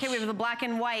orange. Okay, we have the black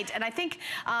and white. And I think,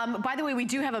 by the way, we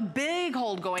do have a big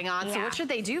hold going on. So what should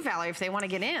they do, Valerie, if they want to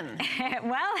get in?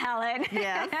 Well, Helen,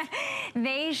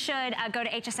 they should go to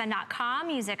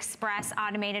hsn.com, use express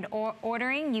automated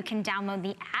ordering. You can download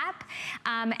the app.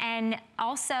 And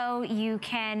also you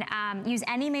can use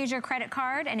any major credit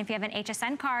card. And if you have an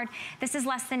HSN card, this is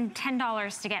less than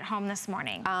 $10 to get home this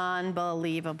morning.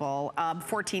 Unbelievable.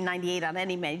 $14.98 on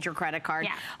any major credit card.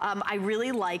 I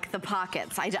really like the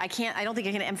pockets. I don't think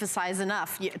I can emphasize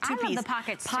enough. I love the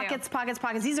pockets too.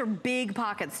 Pockets. These are big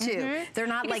pockets too. They're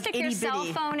not like itty bitty. You can stick your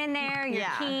cell phone in there, your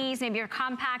keys, maybe your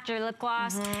compact, your lip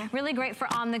gloss. Really great for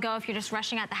on the go if you're just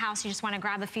rushing out the house, you just want to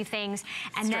grab a few things.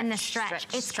 And then the stretch.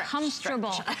 It's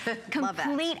comfortable.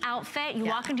 Complete outfit. You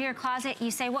walk into your closet,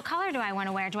 you say, what color do I want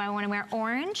to wear? Do I want to wear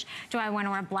orange? Do I want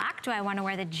to wear black? Do I want to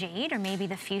wear the jade or maybe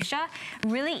the fuchsia?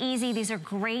 Really easy. These are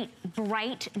great,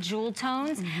 bright jewel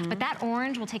tones, but that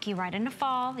orange will take you right into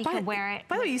fall. You can wear it.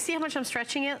 By the way, you see how much I'm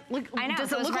stretching it? Look, I know.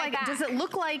 Does it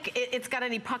look like it's got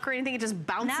any puck or anything? It just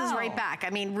bounces right back.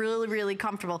 I mean, really, really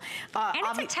comfortable. And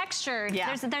it's a texture.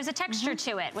 There's a texture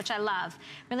to it, which I love.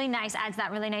 Really nice. Adds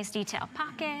that really nice detail.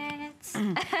 Pockets.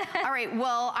 All right.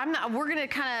 Well, we're gonna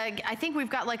kind of. I think we've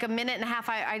got like a minute and a half.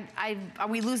 Are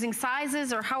we losing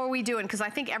sizes or how are we doing? Because I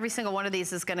think every single one of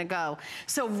these is gonna go.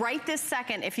 So right this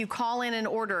second, if you call in and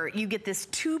order, you get this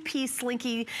 2-piece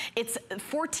Slinky. It's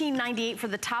 $14.98 for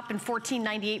the top and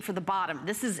 $14.98 for the bottom.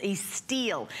 This is a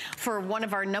steal for one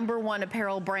of our #1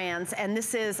 apparel brands. And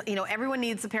this is, you know, everyone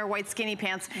needs a pair of white skinny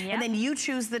pants. Yep. And then you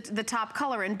choose the top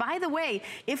color. And by the way,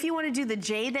 if you want to do the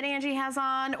jade that Angie has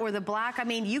on or the black, I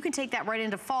mean, you can take that right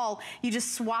into fall. You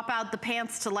just swap out the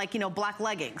pants to, like, you know, black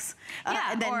leggings.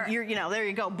 And then you're, you know, there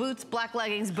you go. Boots, black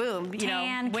leggings, boom, you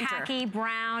know, winter. Khaki,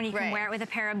 brown. You can wear it with a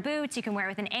pair of boots. You can wear it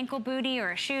with an ankle bootie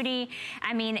or a shootie.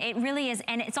 I mean, it really is.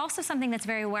 And it's also something that's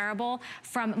very wearable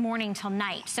from morning till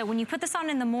night. So when you put this on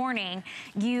in the morning,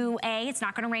 it's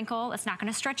not going to wrinkle. It's not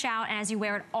going to stretch out. And as you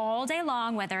wear it all day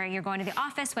long, whether you're going to the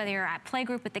office, whether you're at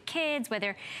playgroup with the kids,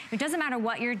 whether it doesn't matter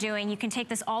what you're doing, you can take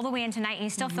this all the way into night and you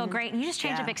still feel great. And you just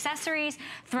change up accessories,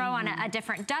 throw on a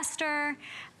different duster.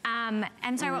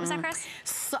 I'm sorry, what was that, Chris?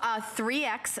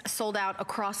 3X sold out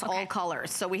across all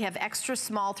colors. So we have extra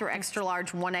small through extra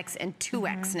large, 1X and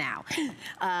 2X now.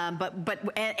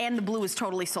 And the blue is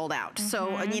totally sold out.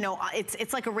 So, you know,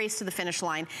 it's like a race to the finish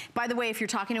line. By the way, if you're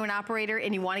talking to an operator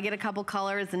and you want to get a couple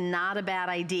colors, not a bad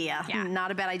idea. Yeah.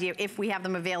 Not a bad idea if we have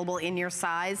them available in your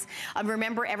size.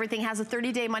 Remember, everything has a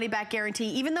 30-day money-back guarantee.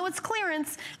 Even though it's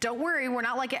clearance, don't worry, we're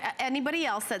not like anybody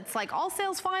else that's like, all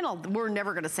sales final. We're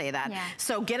never going to say that. Yeah.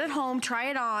 So get it home, try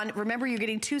it on. Remember, you're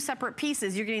getting 2 separate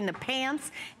pieces. You're getting the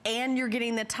pants and you're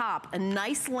getting the top. A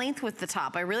nice length with the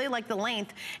top. I really like the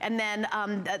length. And then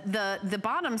the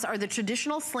bottoms are the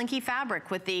traditional slinky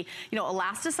fabric with the, you know,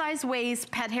 elasticized waist.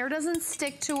 Pet hair doesn't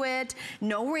stick to it.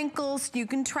 No wrinkles. You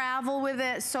can travel with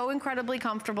it. So incredibly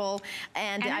comfortable.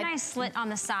 And a nice slit on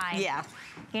the side. Yeah.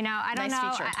 You know, I don't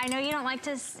know. I know you don't like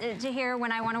to hear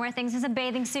when I want to wear things as a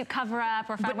bathing suit cover-up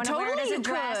or if I want to wear it as a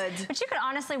dress. But you could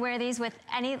honestly wear these with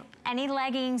any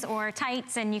leggings or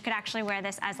tights, and you could actually wear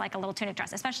this as like a little tunic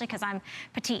dress, especially because I'm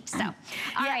petite. So,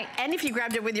 all right. And if you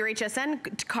grabbed it with your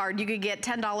HSN card, you could get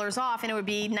 $10 off, and it would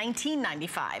be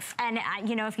 $19.95. And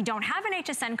you know, if you don't have an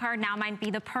HSN card, now might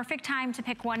be the perfect time to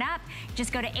pick one up.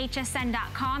 Just go to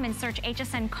hsn.com and search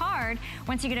HSN card.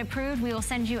 Once you get approved, we will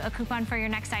send you a coupon for your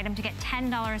next item to get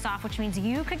 $10 off, which means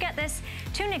you could get this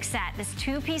tunic set, this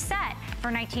 2-piece set, for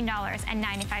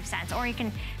 $19.95. Or you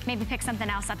can maybe pick something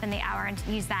else up in the hour and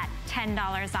use that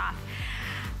 $10 off.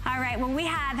 All right, well, we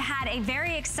have had a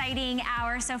very exciting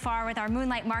hour so far with our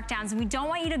Moonlight Markdowns, and we don't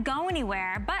want you to go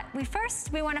anywhere, but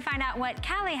we want to find out what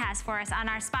Callie has for us on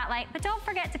our spotlight. But don't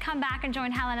forget to come back and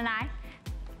join Helen and I.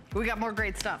 We got more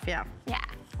great stuff, yeah. Yeah.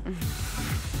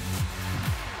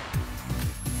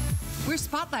 We're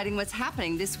spotlighting what's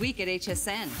happening this week at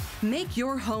HSN. Make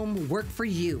your home work for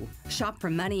you. Shop for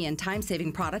money and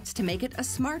time-saving products to make it a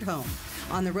smart home.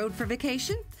 On the road for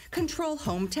vacation? Control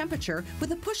home temperature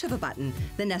with a push of a button.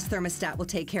 The Nest thermostat will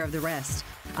take care of the rest.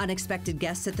 Unexpected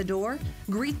guests at the door?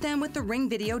 Greet them with the Ring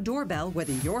Video doorbell,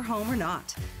 whether you're home or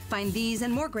not. Find these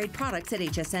and more great products at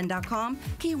hsn.com,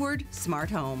 keyword smart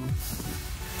home.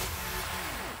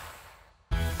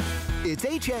 It's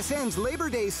HSN's Labor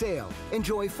Day sale.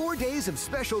 Enjoy 4 days of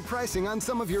special pricing on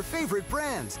some of your favorite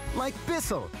brands like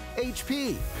Bissell,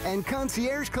 HP, and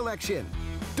Concierge Collection.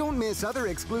 Don't miss other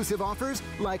exclusive offers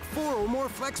like 4 or more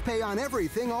FlexPay on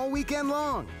everything all weekend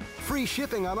long. Free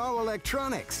shipping on all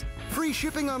electronics. Free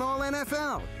shipping on all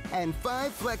NFL. And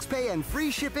 5 FlexPay and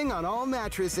free shipping on all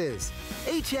mattresses.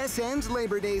 HSN's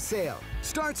Labor Day sale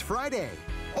starts Friday.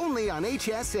 Only on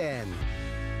HSN.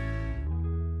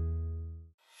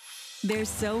 There's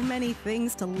so many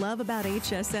things to love about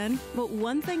HSN, but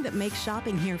one thing that makes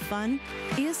shopping here fun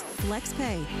is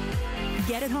FlexPay.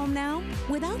 Get it home now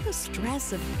without the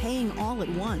stress of paying all at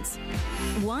once.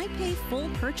 Why pay full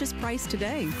purchase price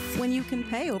today when you can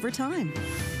pay over time?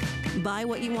 Buy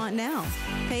what you want now,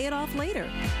 pay it off later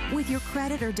with your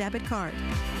credit or debit card.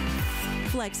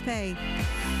 FlexPay.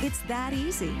 It's that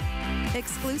easy.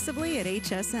 Exclusively at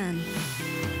HSN.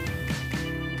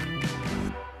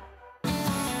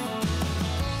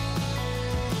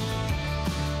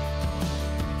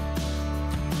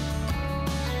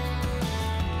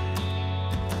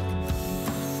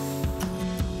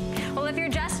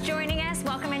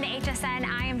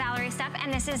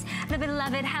 And this is the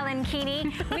beloved Helen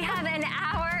Keeney. We have an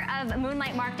hour of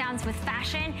Moonlight Markdowns with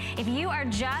fashion. If you are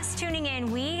just tuning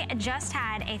in, we just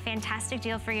had a fantastic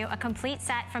deal for you, a complete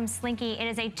set from Slinky. It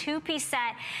is a 2-piece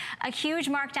set, a huge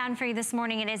markdown for you this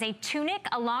morning. It is a tunic,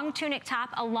 a long tunic top,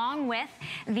 along with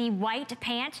the white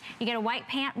pant. You get a white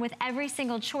pant with every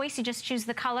single choice. You just choose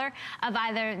the color of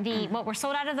either what we're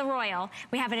sold out of the Royal.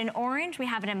 We have it in orange, we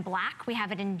have it in black, we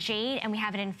have it in jade, and we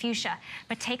have it in fuchsia.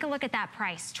 But take a look at that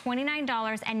price,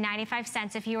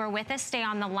 $29.95. If you are with us, stay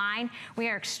on the line. We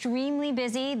are extremely extremely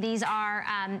busy. These are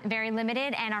very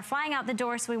limited and are flying out the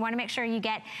door, so we want to make sure you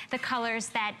get the colors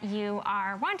that you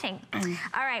are wanting.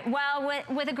 All right, well,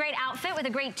 with a great outfit, with a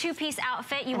great two-piece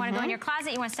outfit, you want to go in your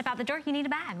closet, you want to step out the door, you need a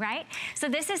bag, right? So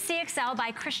this is CXL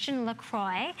by Christian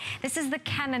LaCroix. This is the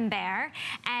Camembert,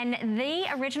 and the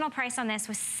original price on this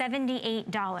was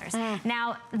 $78.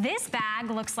 Now, this bag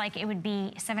looks like it would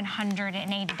be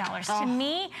 $780. To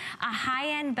me, a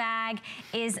high-end bag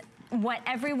is what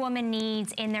every woman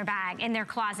needs in their bag, in their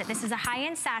closet. This is a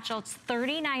high-end satchel. It's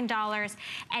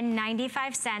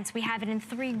 $39.95. We have it in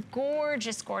 3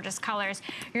 gorgeous, gorgeous colors.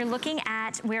 You're looking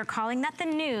at, we're calling that the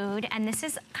nude, and this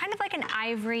is kind of like an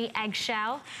ivory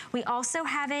eggshell. We also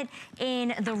have it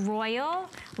in the royal.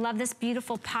 Love this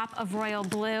beautiful pop of royal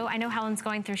blue. I know Helen's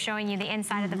going through showing you the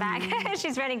inside of the bag.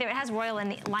 She's ready to, it has royal in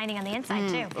the lining on the inside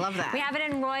too. Love that. We have it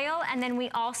in royal, and then we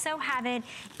also have it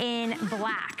in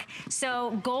black.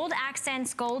 So gold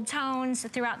accents, gold tones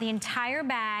throughout the entire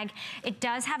bag. It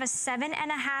does have a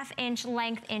 7.5-inch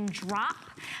length in drop,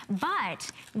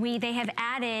 but they have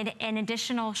added an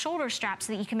additional shoulder strap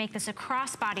so that you can make this a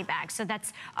crossbody bag. So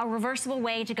that's a reversible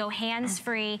way to go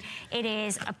hands-free. It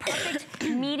is a perfect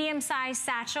medium-sized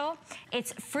satchel.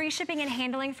 It's free shipping and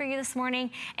handling for you this morning.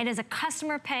 It is a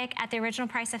customer pick at the original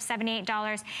price of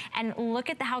 $78. And look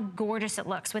at how gorgeous it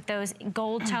looks with those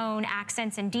gold tone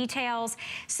accents and details.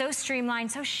 So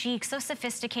streamlined, so chic, so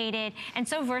sophisticated, and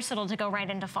so versatile to go right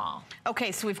into fall.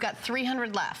 Okay, so we've got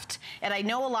 300 left. And I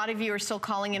know a lot of you are still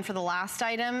calling in for the last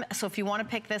item. So if you want to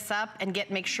pick this up and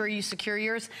make sure you secure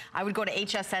yours, I would go to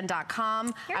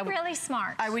hsn.com. You're really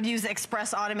smart. I would use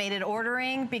express automated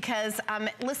ordering because,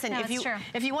 listen,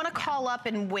 if you want to call up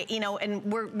and wait, and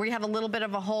we have a little bit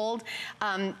of a hold,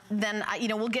 then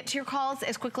we'll get to your calls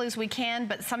as quickly as we can.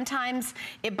 But sometimes,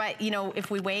 if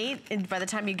we wait, and by the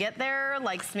time you get there,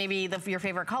 like maybe your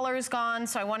favorite color is gone.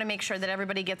 So I want to make sure that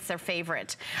everybody gets their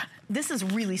favorite. This is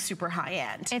really super high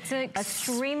end. It's an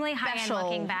extremely high-end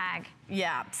looking bag.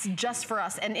 Yeah, it's just for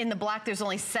us. And in the black, there's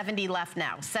only 70 left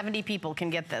now. 70 people can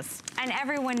get this. And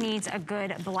everyone needs a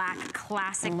good black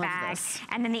classic bag.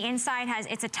 And then the inside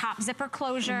it's a top zipper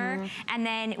closure. And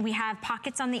then we have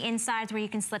pockets on the insides where you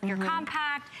can slip your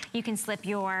compact, you can slip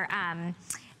your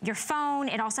phone.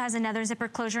 It also has another zipper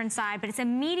closure inside, but it's a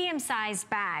medium-sized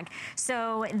bag.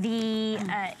 So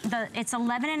it's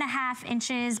 11.5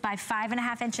 inches by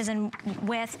 5.5 inches in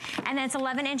width, and then it's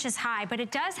 11 inches high. But it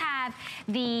does have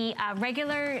the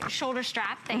regular shoulder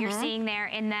strap that you're seeing there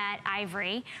in that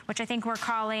ivory, which I think we're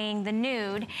calling the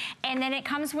nude. And then it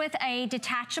comes with a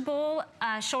detachable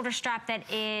shoulder strap that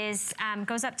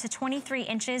goes up to 23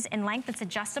 inches in length. It's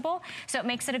adjustable, so it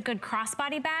makes it a good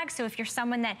crossbody bag. So if you're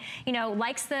someone that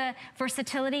likes the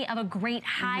versatility of a great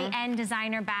high-end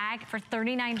designer bag for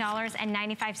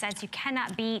 $39.95. You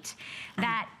cannot beat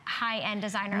that high-end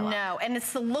designer look. No, and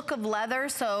it's the look of leather,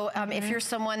 so if you're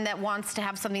someone that wants to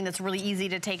have something that's really easy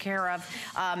to take care of,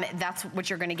 that's what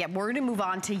you're gonna get. We're gonna move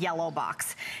on to Yellow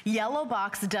Box. Yellow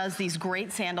Box does these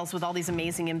great sandals with all these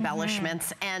amazing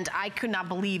embellishments, and I could not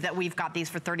believe that we've got these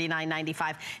for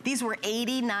 $39.95. These were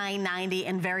 $89.90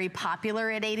 and very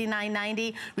popular at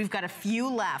 $89.90. We've got a few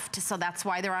left, so that's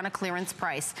why they're on a clearance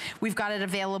price. We've got it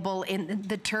available in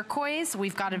the turquoise,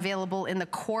 we've got available in the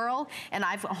coral, and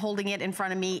I'm holding it in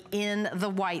front of me in the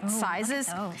white sizes.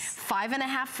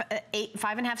 5.5, 8,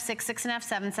 5.5, 6, 6.5,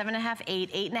 7, 7.5,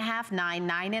 8, 8.5, 9,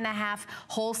 9.5,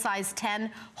 whole size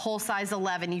 10, whole size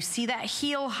 11. You see that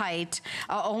heel height,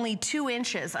 only 2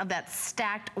 inches of that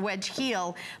stacked wedge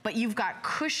heel, but you've got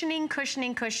cushioning,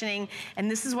 cushioning, cushioning, and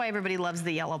this is why everybody loves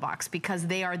the Yellow Box, because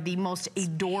they are the most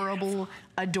adorable,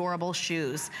 adorable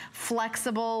shoes.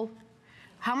 Flexible.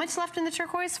 How much left in the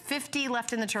turquoise? 50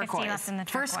 left in the turquoise. 50 left in the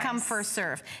turquoise. First come, first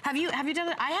serve. Have you done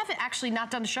it? I haven't actually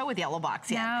not done a show with Yellow Box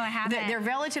yet. No, I haven't. They're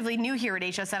relatively new here at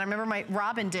HSN. I remember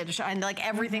Robin did a show, and like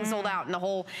everything sold out in the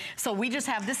whole. So we just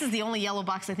have, this is the only Yellow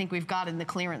Box I think we've got in the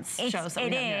clearance shows that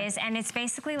we have here. And it's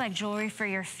basically like jewelry for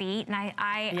your feet. And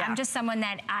I'm just someone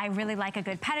that I really like a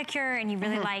good pedicure, and you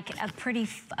really like a pretty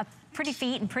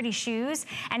feet and pretty shoes.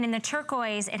 And in the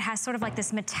turquoise, it has sort of like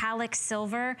this metallic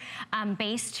silver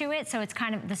base to it. So it's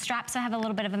kind of, the straps have a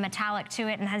little bit of a metallic to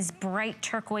it and has bright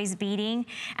turquoise beading.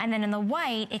 And then in the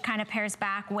white, it kind of pairs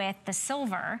back with the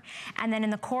silver. And then in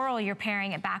the coral, you're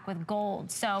pairing it back with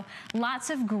gold. So lots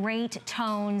of great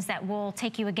tones that will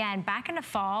take you, again, back into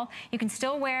fall. You can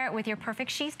still wear it with your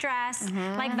perfect sheath dress,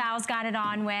 like Val's got it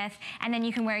on with. And then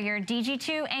you can wear your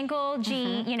DG2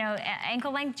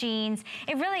 ankle length jeans.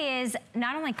 It really is is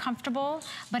not only comfortable,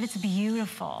 but it's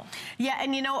beautiful. Yeah,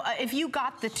 and you know, if you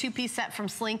got the two-piece set from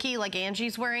Slinky, like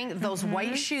Angie's wearing, those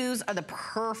white shoes are the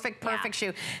perfect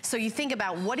shoe. So you think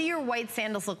about, what do your white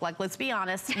sandals look like? Let's be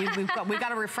honest, we've got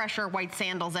to refresh our white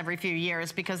sandals every few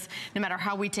years, because no matter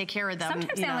how we take care of them,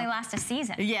 sometimes they only last a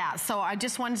season. Yeah, so I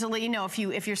just wanted to let you know, if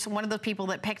you're one of the people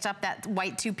that picked up that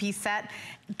white two-piece set,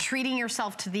 treating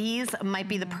yourself to these might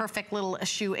be the perfect little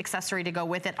shoe accessory to go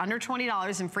with it. Under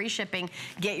 $20 and free shipping.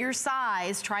 Get your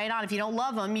size, try it on. If you don't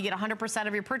love them, you get 100%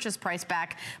 of your purchase price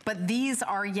back. But these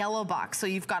are yellow box, so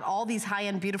you've got all these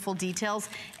high-end beautiful details.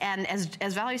 And as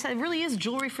Valerie said, it really is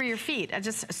jewelry for your feet. It's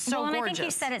just so gorgeous. And I think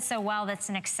you said it so well, that's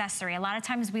an accessory. A lot of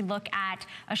times we look at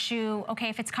a shoe, okay,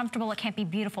 if it's comfortable, it can't be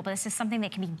beautiful, but this is something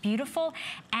that can be beautiful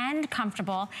and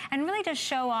comfortable and really does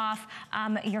show off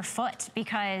your foot,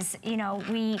 because, you know,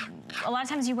 a lot of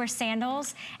times you wear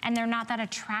sandals and they're not that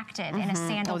attractive in a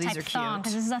sandal type thong,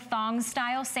 because this is a thong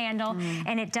style sandal,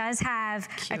 and it does have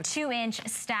a 2-inch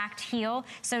stacked heel,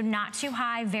 so not too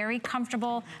high, very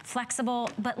comfortable, flexible,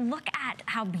 but look at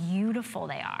how beautiful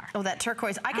they are. Oh, that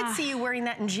turquoise. I could see you wearing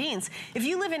that in jeans. If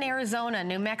you live in Arizona,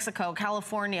 New Mexico,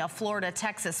 California, Florida,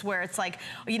 Texas, where it's like,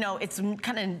 you know, it's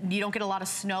kind of, you don't get a lot of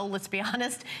snow, let's be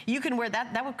honest, you can wear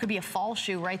that. That could be a fall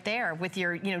shoe right there with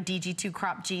your, you know, DG2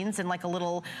 crop jeans and like a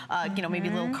little, you know, maybe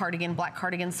a little cardigan, black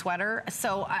cardigan sweater.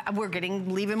 So we're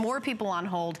leaving more people on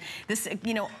hold. This,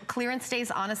 you know, clearance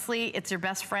days, honestly, it's your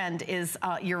best friend is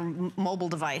your mobile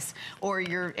device or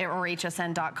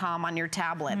hsn.com on your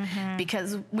tablet,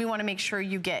 because we want to make sure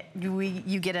you get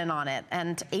in on it.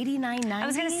 And $89.90. I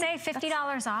was going to say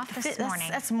 $50 off this morning.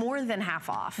 That's more than half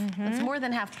off. It's more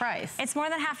than half price. It's more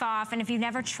than half off. And if you've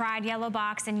never tried Yellow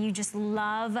Box and you just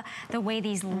love the way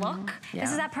these look,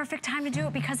 this is that perfect time to do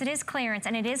it, because it is clearance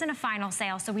and it is in a final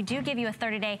sale. So we do give you a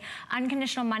 30-day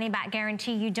unconditional money-back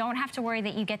guarantee. You don't have to worry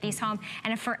that you get these home,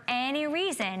 and if for any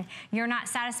reason you're not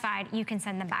satisfied, you can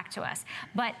send them back to us.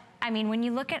 But I mean, when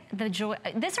you look at the joy,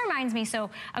 this reminds me, so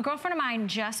a girlfriend of mine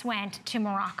just went to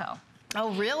Morocco.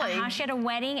 Oh, really? She had a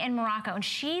wedding in Morocco, and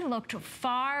she looked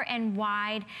far and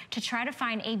wide to try to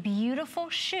find a beautiful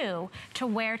shoe to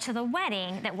wear to the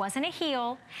wedding that wasn't a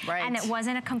heel and that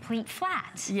wasn't a complete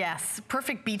flat. Yes,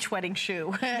 perfect beach wedding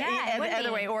shoe. Yeah,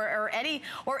 either way, or any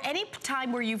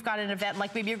time where you've got an event,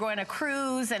 like maybe you're going on a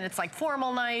cruise and it's like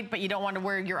formal night, but you don't want to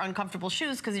wear your uncomfortable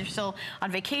shoes because you're still on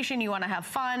vacation, you want to have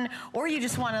fun, or you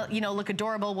just want to, you know, look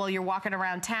adorable while you're walking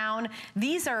around town.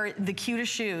 These are the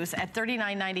cutest shoes at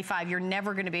 $39.95. You're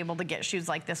never going to be able to get shoes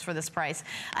like this for this price.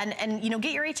 And you know,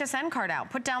 get your HSN card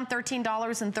out. Put down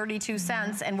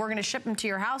 $13.32 and we're going to ship them to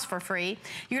your house for free.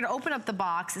 You're going to open up the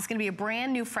box. It's going to be a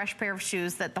brand new fresh pair of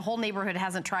shoes that the whole neighborhood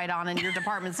hasn't tried on in your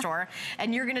department store.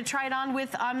 And you're going to try it on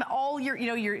with all your, you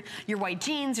know, your white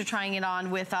jeans. You're trying it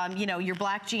on with, you know, your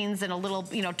black jeans and a little,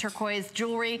 you know, turquoise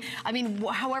jewelry. I mean,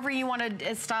 however you want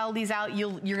to style these out,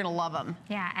 you're going to love them.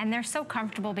 Yeah, and they're so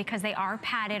comfortable because they are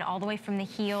padded all the way from the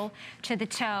heel to the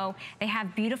toe. They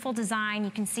have beautiful design.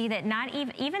 You can see that not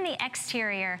even the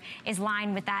exterior is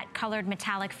lined with that colored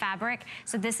metallic fabric.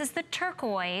 So this is the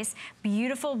turquoise,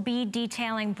 beautiful bead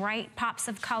detailing, bright pops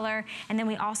of color. And then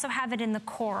we also have it in the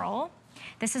coral.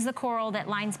 This is the coral that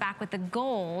lines back with the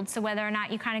gold, so whether or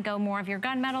not you kind of go more of your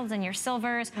gunmetals and your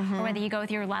silvers, or whether you go with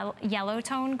your yellow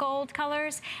tone gold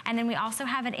colors. And then we also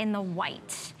have it in the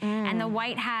white. And the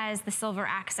white has the silver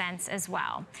accents as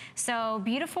well. So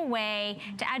beautiful way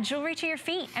to add jewelry to your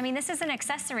feet. I mean, this is an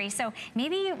accessory, so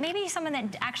maybe someone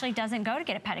that actually doesn't go to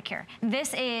get a pedicure.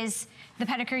 This is the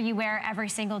pedicure you wear every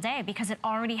single day because it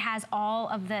already has all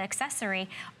of the accessory,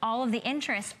 all of the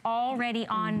interest already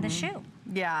on the shoe.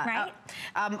 Yeah. Right?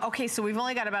 Okay, so we've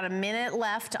only got about a minute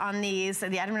left on these.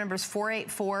 The item number is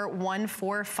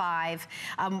 484145.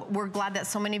 We're glad that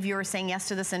so many of you are saying yes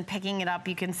to this and picking it up.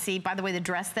 You can see, by the way, the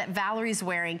dress that Valerie's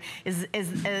wearing is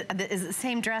the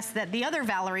same dress that the other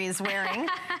Valerie is wearing.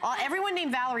 Everyone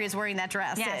named Valerie is wearing that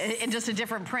dress in just a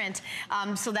different print.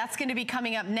 So that's going to be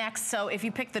coming up next. So if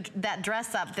you pick that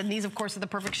dress up, then these, of course, are the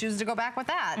perfect shoes to go back with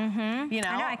that. You know?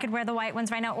 I know, I could wear the white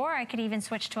ones right now, or I could even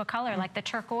switch to a color like the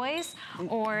turquoise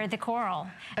or the coral.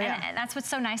 And that's what's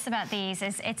so nice about these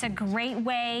is it's a great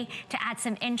way to add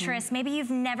some interest. Maybe you've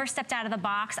never stepped out of the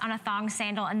box on a thong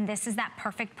sandal, and this is that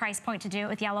perfect price point to do it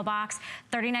with Yellow Box.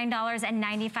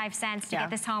 $39.95 to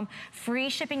get this home. Free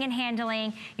shipping and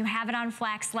handling. You have it on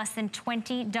Flex, less than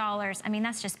 $20. I mean,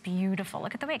 that's just beautiful.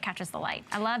 Look at the way it catches the light.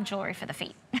 I love jewelry for the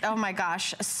feet. Oh my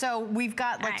gosh. So we've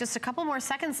got like just a couple more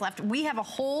seconds left. We have a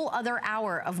whole other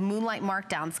hour of Moonlight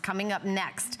Markdowns coming up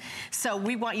next. So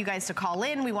we want you guys to call call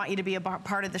in. We want you to be a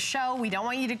part of the show. We don't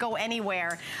want you to go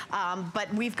anywhere.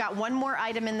 But we've got one more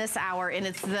item in this hour, and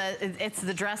it's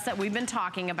the dress that we've been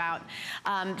talking about.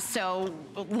 So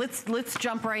let's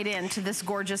jump right into this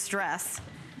gorgeous dress.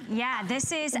 Yeah,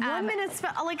 this is 1 minute.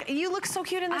 Like, you look so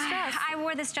cute in this dress. I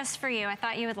wore this just for you. I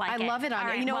thought you would like it. I love it on you.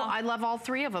 Right, You know, I love all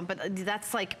three of them, but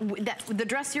that's like the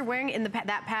dress you're wearing in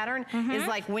that pattern is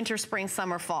like winter, spring,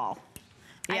 summer, fall.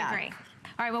 Yeah. I agree.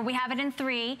 All right, well, we have it in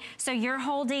 3. So you're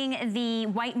holding the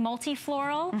white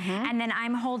multi-floral, and then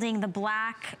I'm holding the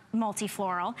black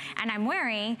multi-floral, and I'm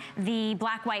wearing the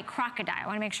black-white crocodile. I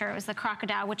want to make sure it was the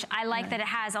crocodile, which I like that it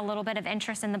has a little bit of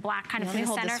interest in the black kind of through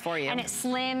the center. This for you. And it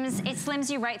slims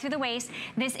you right through the waist.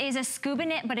 This is a scuba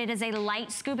knit, but it is a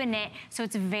light scuba knit, so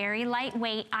it's very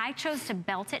lightweight. I chose to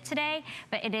belt it today,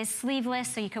 but it is sleeveless,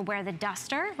 so you could wear the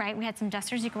duster, right? We had some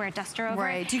dusters. You could wear a duster over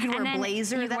it. Right. You can wear a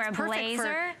blazer. That's perfect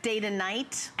for day to night.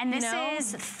 And this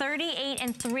is 38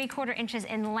 3/4 inches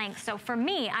in length. So for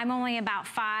me, I'm only about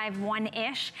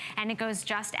 5'1"-ish, and it goes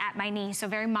just at my knee. So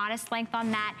very modest length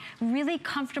on that. Really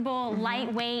comfortable,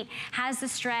 lightweight, has the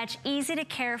stretch, easy to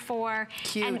care for,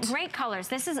 and great colors.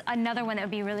 This is another one that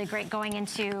would be really great going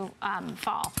into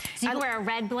fall. So you could wear a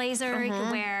red blazer, you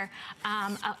could wear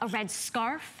a red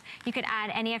scarf. You could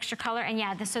add any extra color, and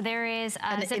yeah, so there is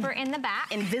a zipper in the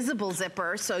back. Invisible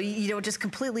zipper, so you don't just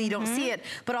completely, you don't see it,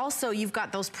 but also you've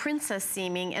got those princess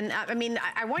seaming, and I mean,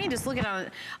 I want you to just look at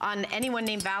it on anyone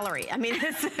named Valerie. I mean,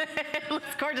 it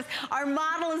looks gorgeous. Our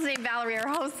model is named Valerie, our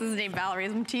host is named Valerie,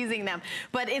 I'm teasing them.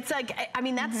 But it's like, I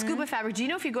mean, that scuba fabric, do you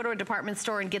know if you go to a department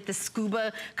store and get this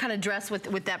scuba kind of dress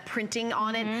with that printing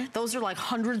on it, those are like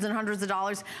hundreds and hundreds of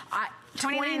dollars.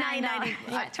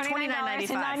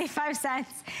 $29.95.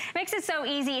 Makes it so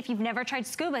easy if you've never tried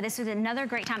scuba. This was another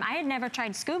great time. I had never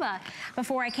tried scuba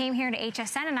before I came here to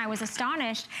HSN, and I was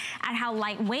astonished at how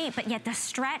lightweight, but yet the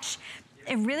stretch,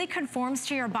 it really conforms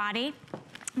to your body,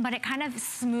 but it kind of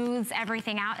smooths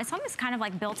everything out. It's almost kind of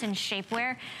like built-in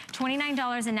shapewear.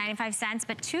 $29.95,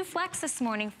 but 2 flex this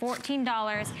morning,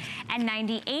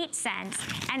 $14.98.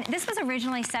 And this was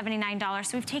originally $79,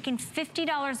 so we've taken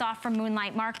 $50 off from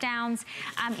Moonlight Markdowns.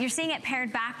 You're seeing it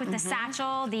paired back with the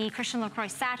satchel. The Christian LaCroix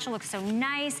satchel looks so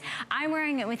nice. I'm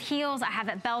wearing it with heels. I have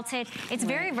it belted. It's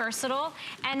very versatile.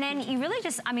 And then you really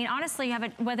just, I mean, honestly, you have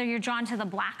it, whether you're drawn to the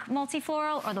black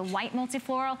multi-floral or the white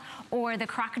multi-floral or the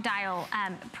crocodile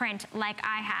print like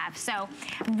I have. So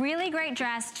really great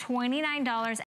dress, $29.